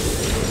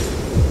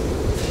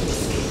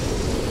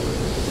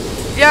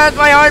 Yeah, it's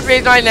my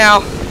heartbeat right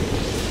now.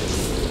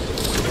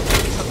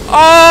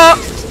 Oh!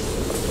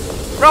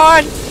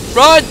 Run!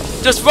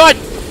 Just run!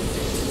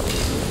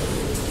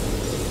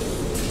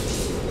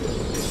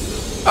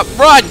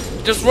 Run!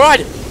 Just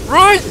run!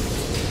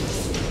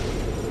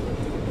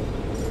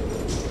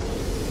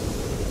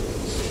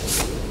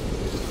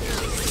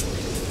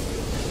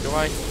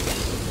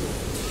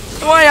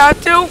 Do I have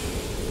to?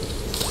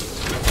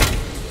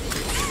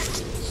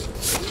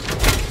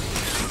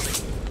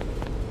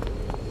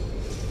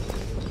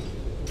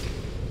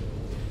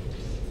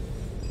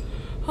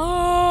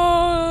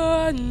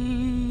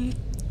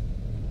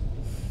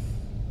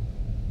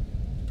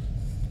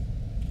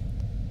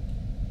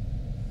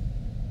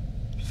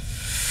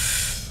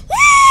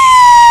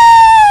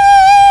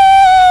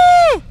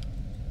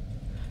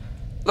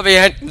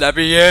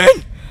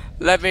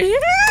 Let me in.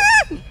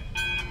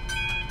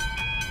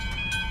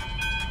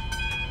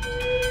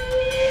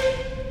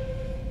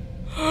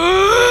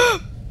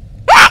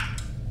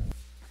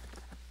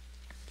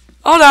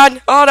 Hold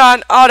on.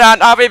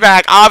 I'll be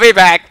back. I'll be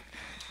back.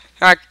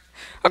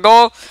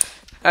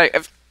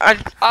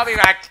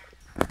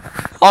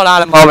 Hold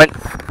on a moment.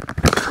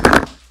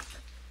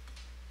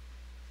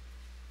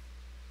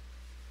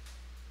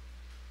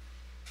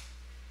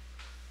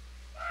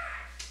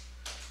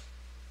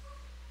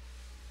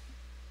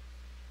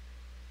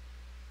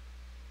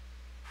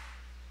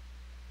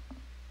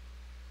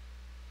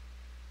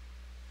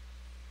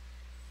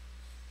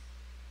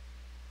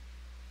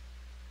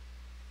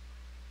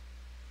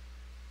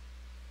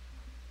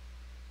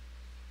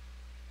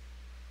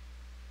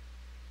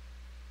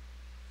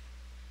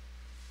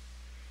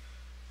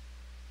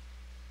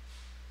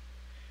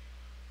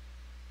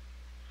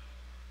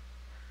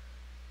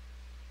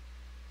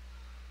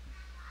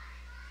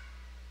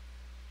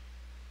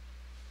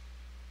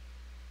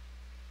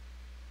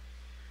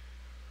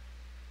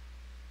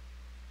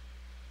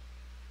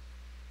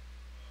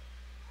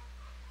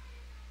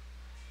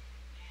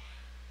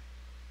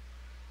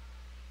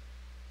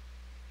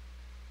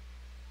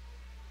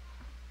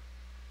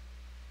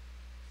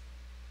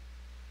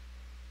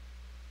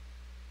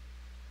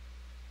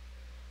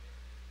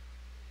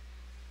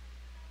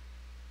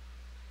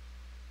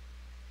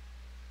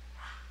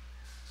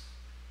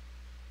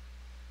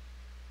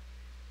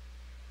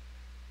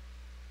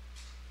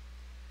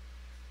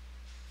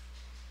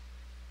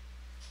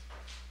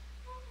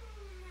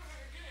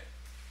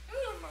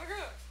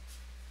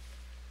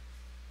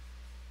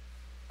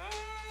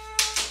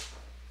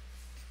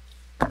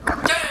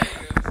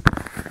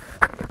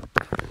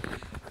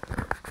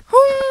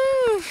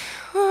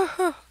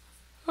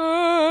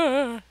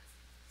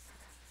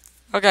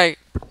 Okay,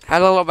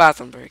 had a little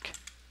bathroom break.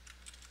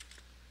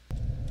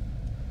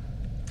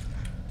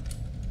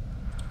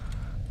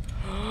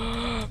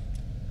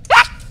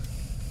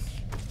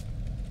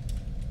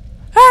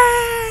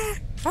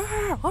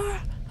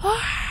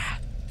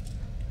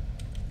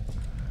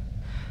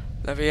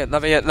 Let me in,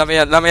 let me in, let me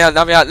in, let me in,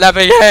 let me in, let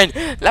me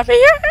in, let me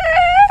in!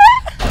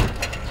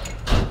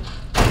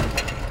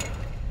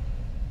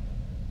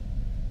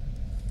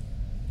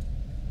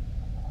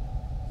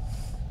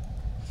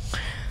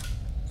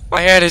 My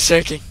hand is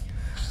shaking.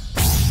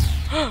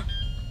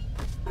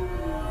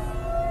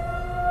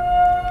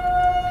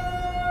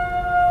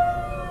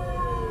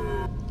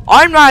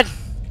 I'm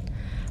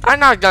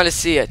not gonna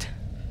see it.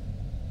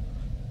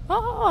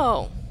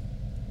 Oh.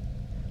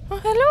 Oh,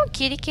 hello,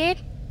 kitty kid.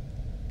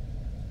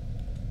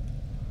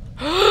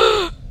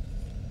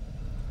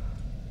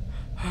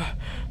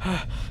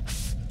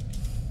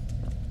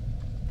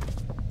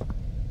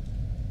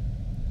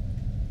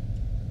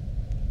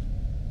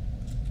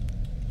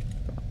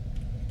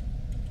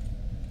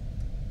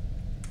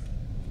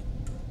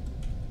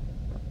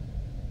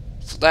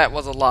 So that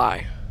was a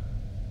lie.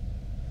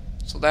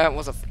 So that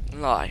was a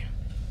lie.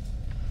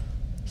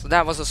 So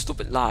that was a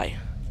stupid lie.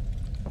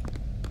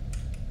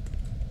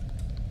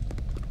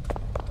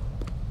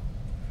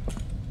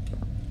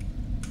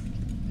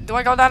 Do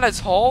I go down this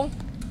hole?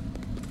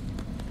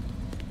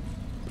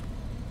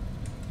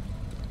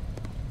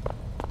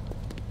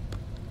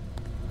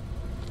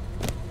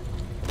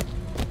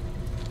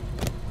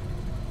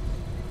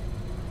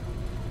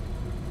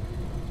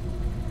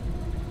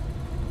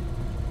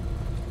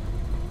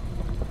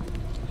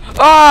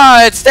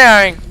 Ah, it's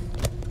staring.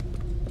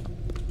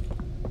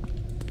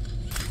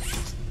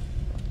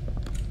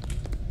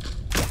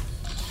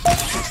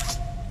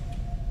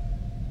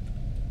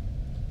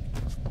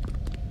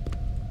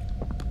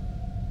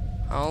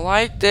 I don't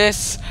like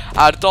this.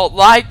 I don't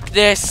like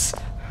this.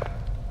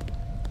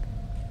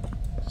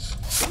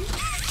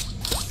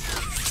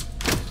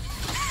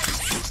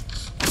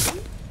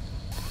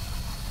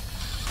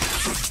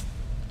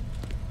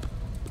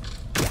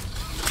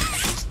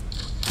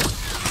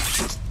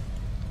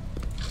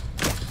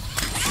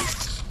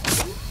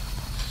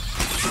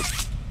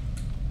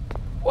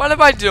 What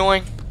am I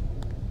doing?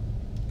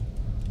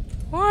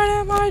 What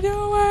am I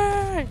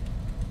doing?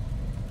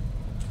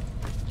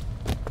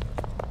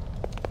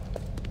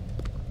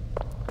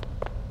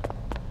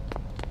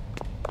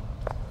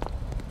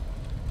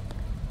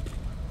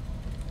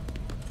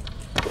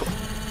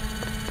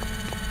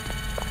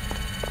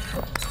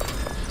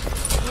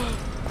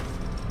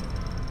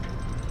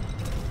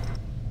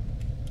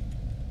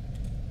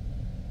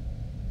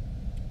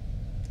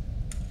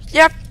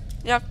 Yep,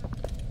 yep.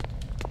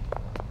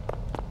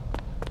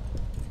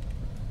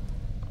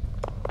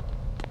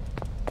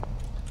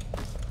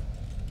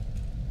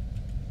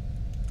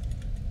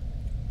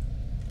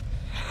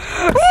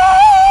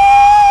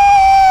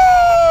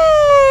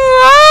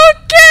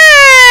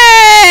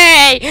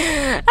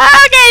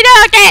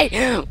 Okay.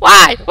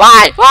 Why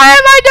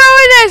am I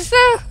doing this?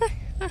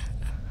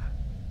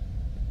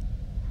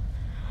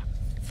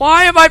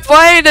 Why am I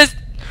playing this?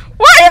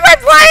 Why am I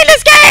playing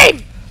this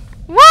game?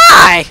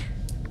 Why?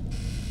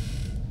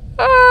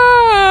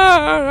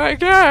 Oh my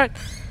god.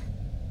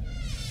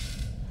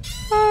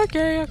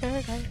 Okay.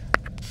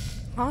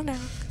 Calm down.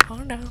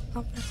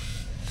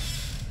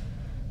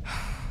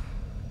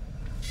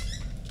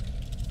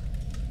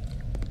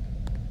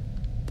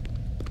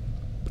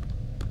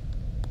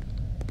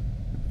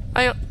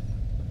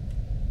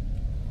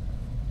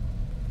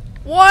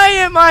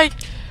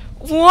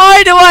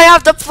 Why do I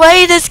have to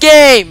play this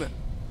game?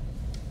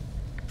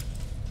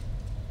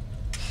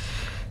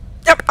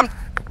 Yep,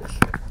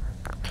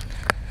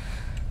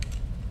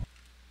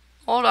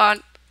 hold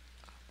on.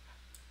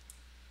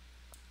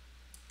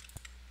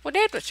 What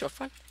did was your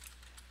fun?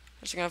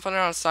 I'm just gonna put it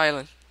on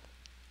silent.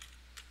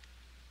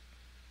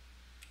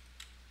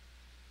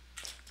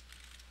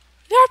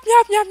 Yep,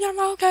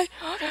 okay.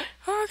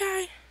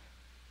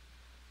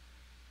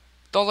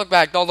 Don't look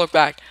back.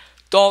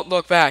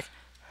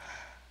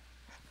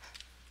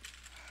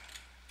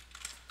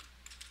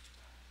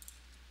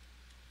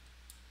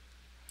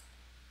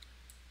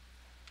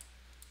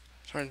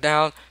 Turn it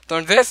down.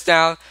 Turn this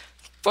down.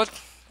 Put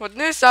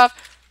this up.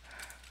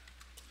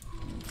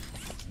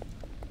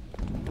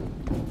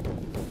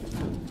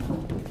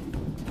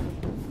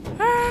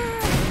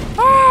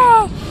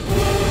 Oh!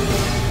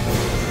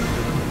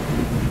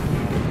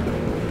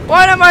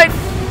 What am I?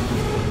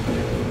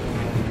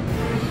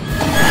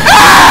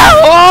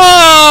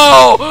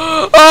 Oh!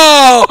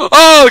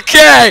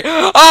 Okay.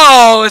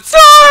 Oh,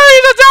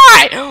 sorry to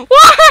die.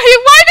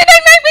 Why did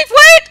they make me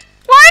play it?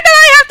 Why did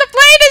I have to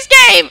play this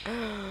game?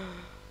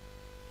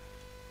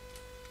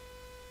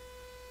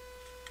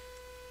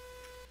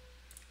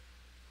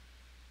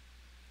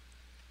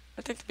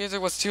 I think the music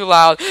was too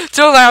loud.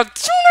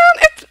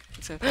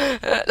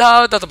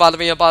 No, it doesn't bother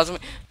me. It bothers me.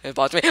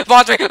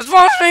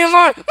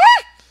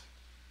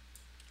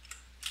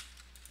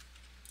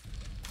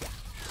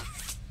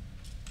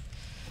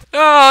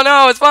 No,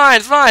 no, it's fine,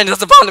 it's fine.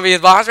 It's fun to be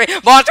his boss.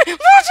 Boss.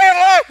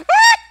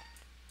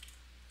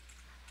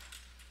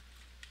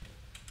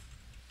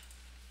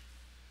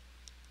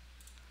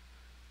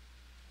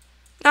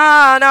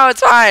 No, no, it's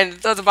fine.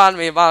 It doesn't bother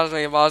me. It bothers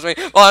me. It bothers me.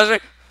 It bothers me.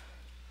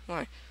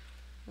 Why?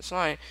 It's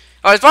fine.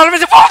 Oh, it's bothering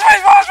me. It bothers me.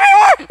 It bothers me.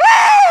 Why?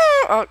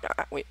 Oh,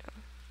 God, wait.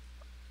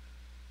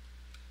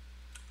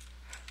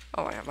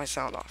 Oh, I have my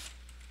sound off.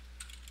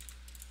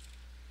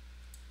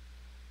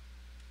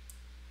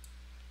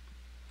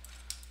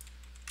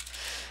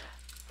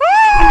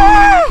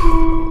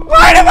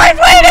 Why do I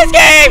play this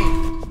game?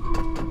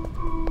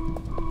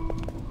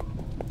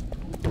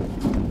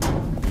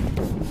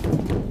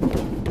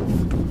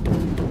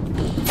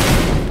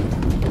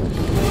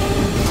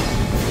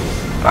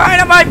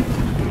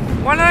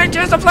 Why did I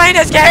choose to play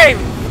this game?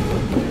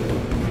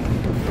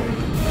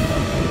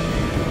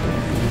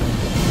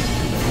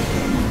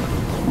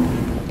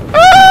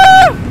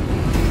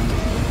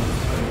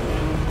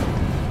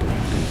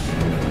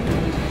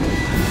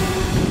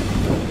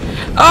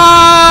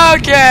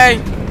 Okay.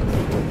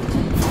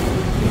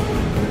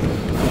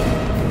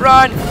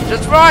 Run,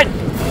 just run.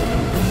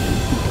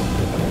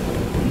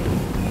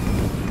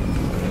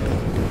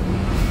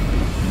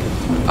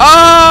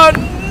 Oh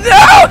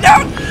no, no.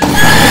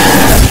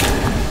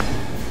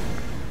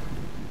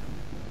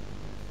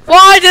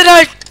 Why did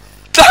I?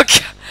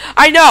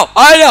 I know.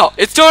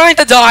 It's going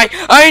to die.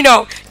 I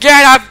know.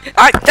 Get up.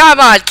 Come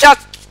on,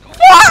 just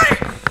why?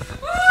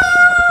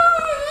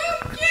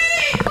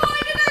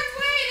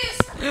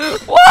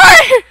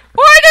 Why?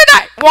 Why did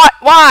I? What?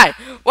 Why?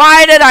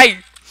 Why did I?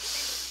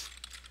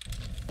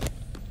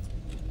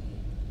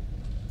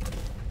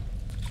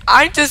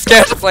 I'm just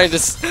scared to play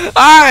this.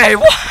 Why?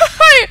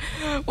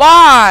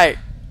 Why?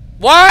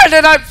 Why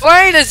did I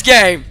play this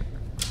game?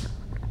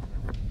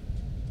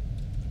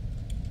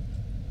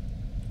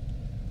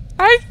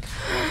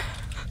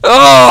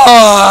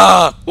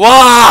 Oh,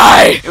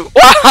 why?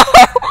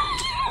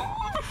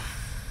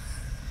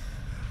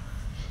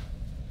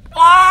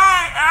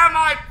 Why am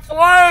I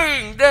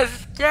playing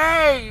this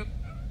game?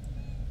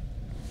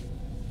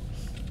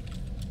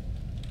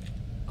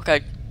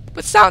 Okay,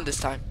 with sound this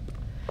time.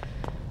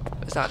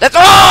 With sound. That's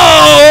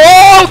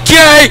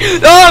okay.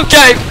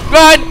 Okay,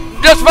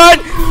 run, just run,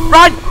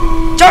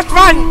 just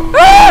run.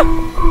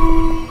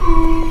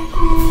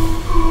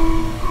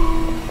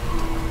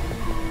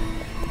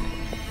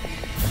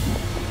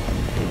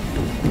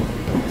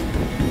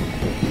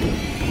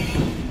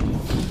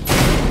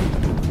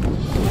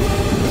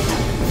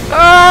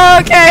 Ah!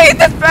 Okay,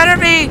 this better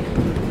be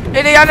in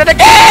the end of the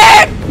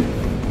game!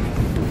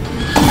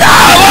 No!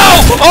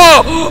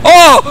 Oh! Okay!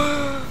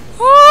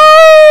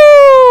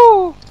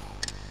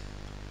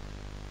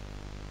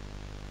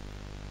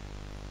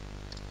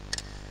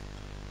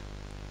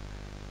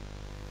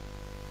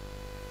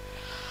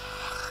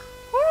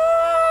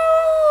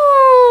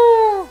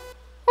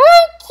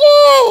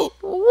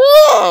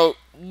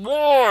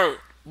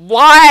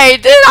 Why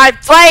did I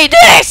play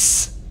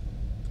this?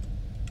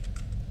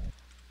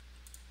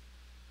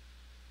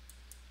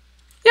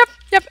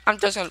 Yep, I'm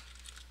just gonna.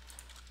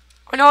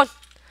 I know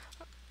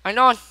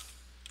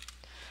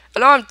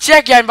I'm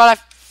chicken, but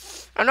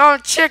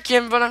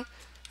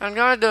I'm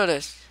gonna do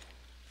this.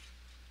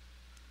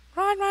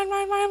 Run,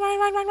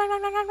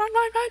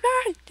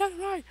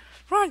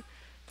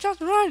 just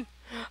run.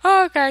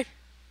 Okay.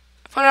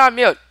 Put it on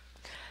mute.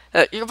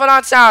 You can put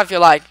on sound if you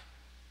like.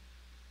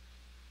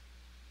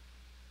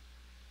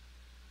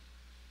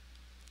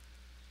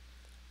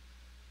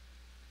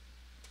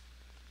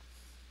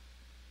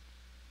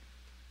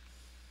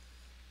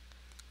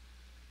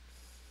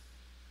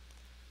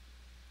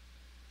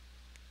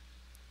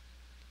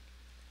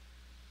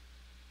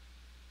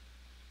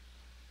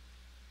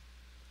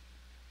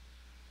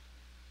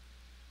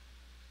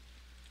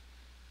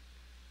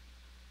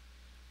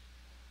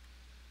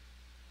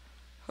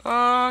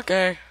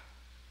 Okay.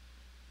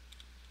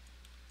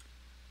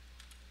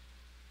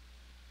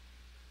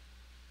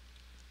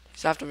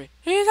 He's after me.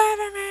 He's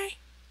after me.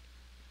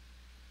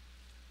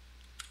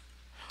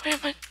 Wait a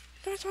minute.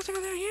 Am I supposed to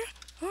go down here?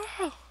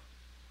 Oh.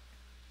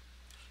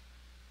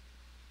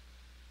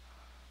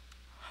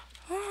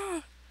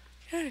 Oh.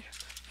 Okay.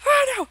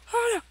 Oh no.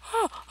 Oh no.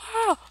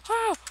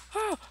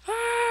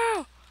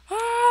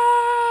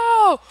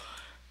 Oh.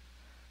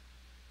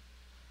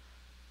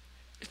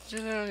 It's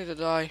generally to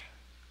die.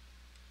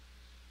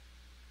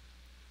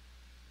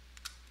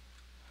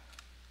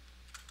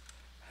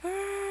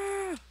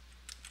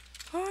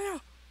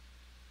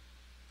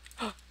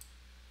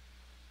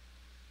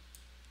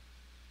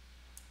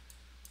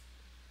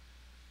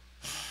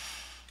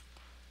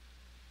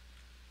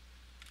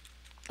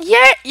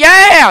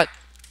 Yeah!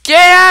 Get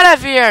out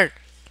of here!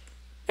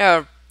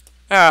 Here,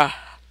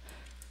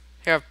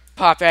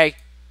 Poppy.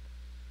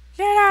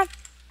 Get out of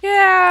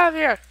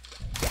here!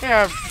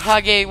 Here,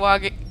 Huggy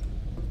Wuggy.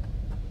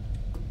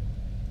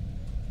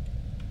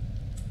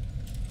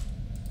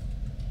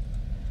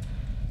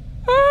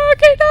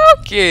 Okie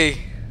dokie.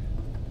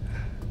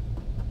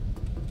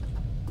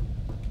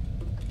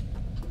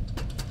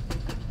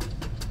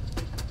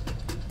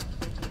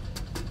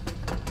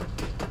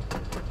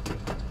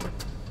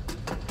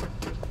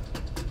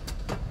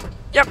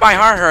 Yep, my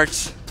heart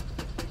hurts.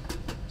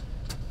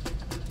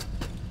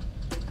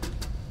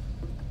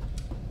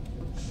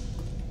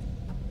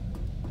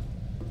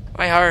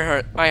 My heart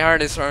hurt. My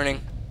heart is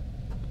hurting.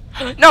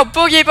 No,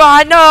 Boogie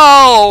Bot,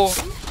 no!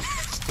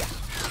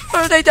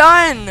 What have they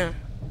done?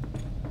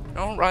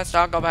 No, run,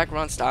 stop, go back,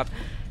 run, stop.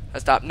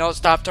 Stop, no,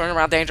 stop, turn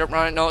around, danger,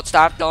 run, no,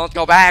 stop, don't,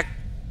 go back.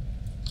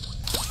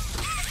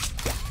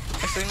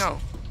 Actually, no.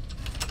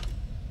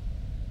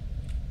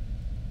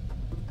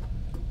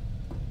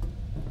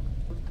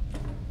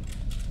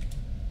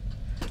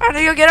 How do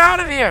you get out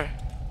of here?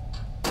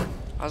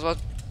 I was about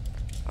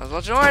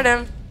to join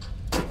him.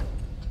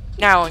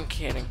 Now I'm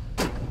kidding.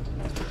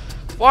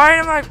 Why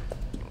am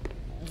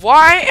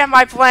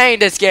I playing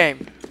this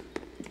game?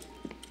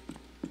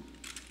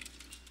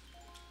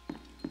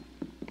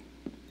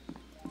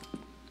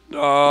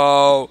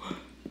 No.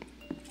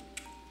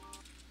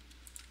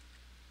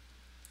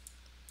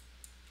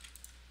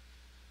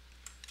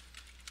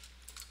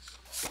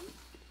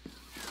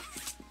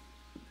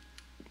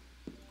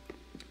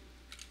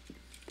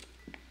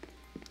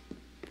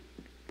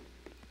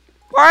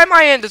 Why am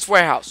I in this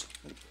warehouse?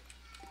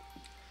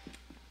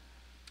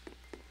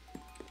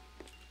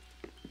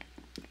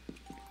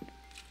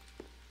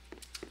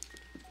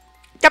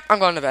 Yep, I'm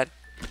going to bed.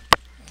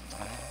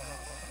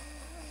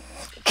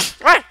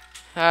 Right.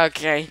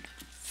 Okay,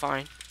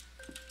 fine.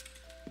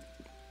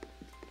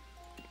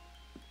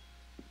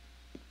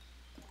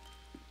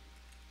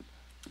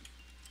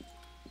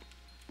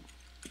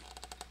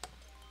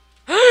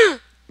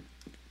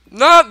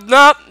 Nope,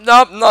 nope,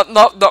 nope, nope, nope,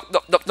 nope,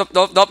 nope, nope, nope,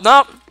 nope, nope,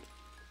 nope.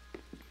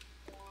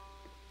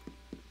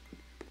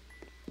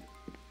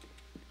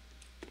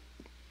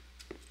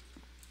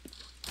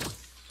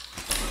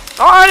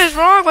 What is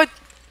wrong with...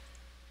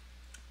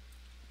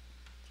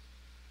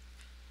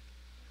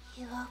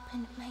 You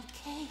opened my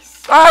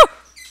case. Oh!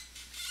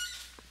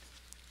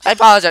 I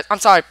apologize. I'm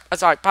sorry. I'm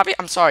sorry. Poppy,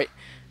 I'm sorry.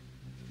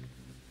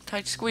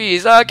 Tight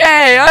squeeze.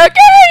 Okay,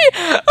 okay!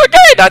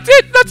 Okay, that's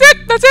it, that's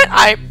it, that's it.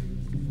 I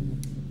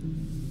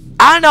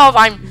don't know if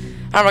I'm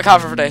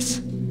recovered for this.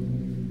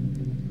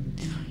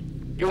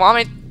 You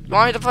want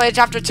me to play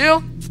chapter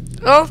 2?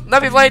 Oh,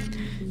 let me play.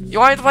 You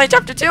want me to play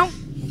chapter 2?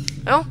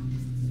 No?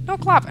 No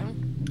clapping.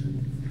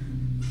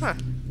 Huh.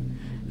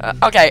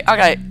 Okay,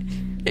 okay.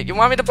 You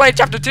want me to play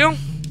chapter 2?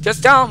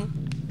 Just tell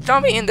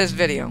me in this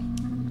video.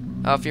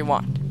 If you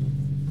want.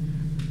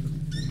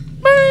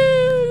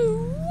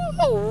 Woo!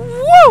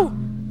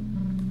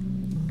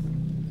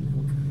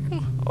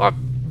 Or,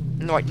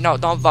 no,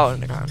 don't vote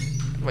in the comments.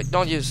 Wait,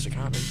 don't use the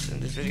comments in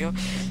this video.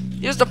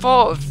 Use the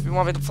poll if you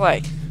want me to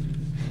play.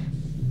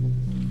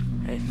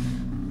 Hey,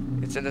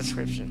 it's in the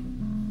description.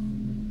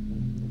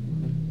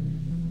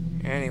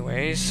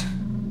 Anyways,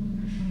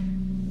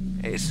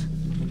 it's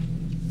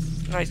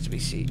nice to be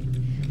see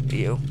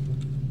you.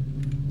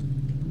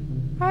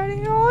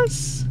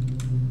 Adios.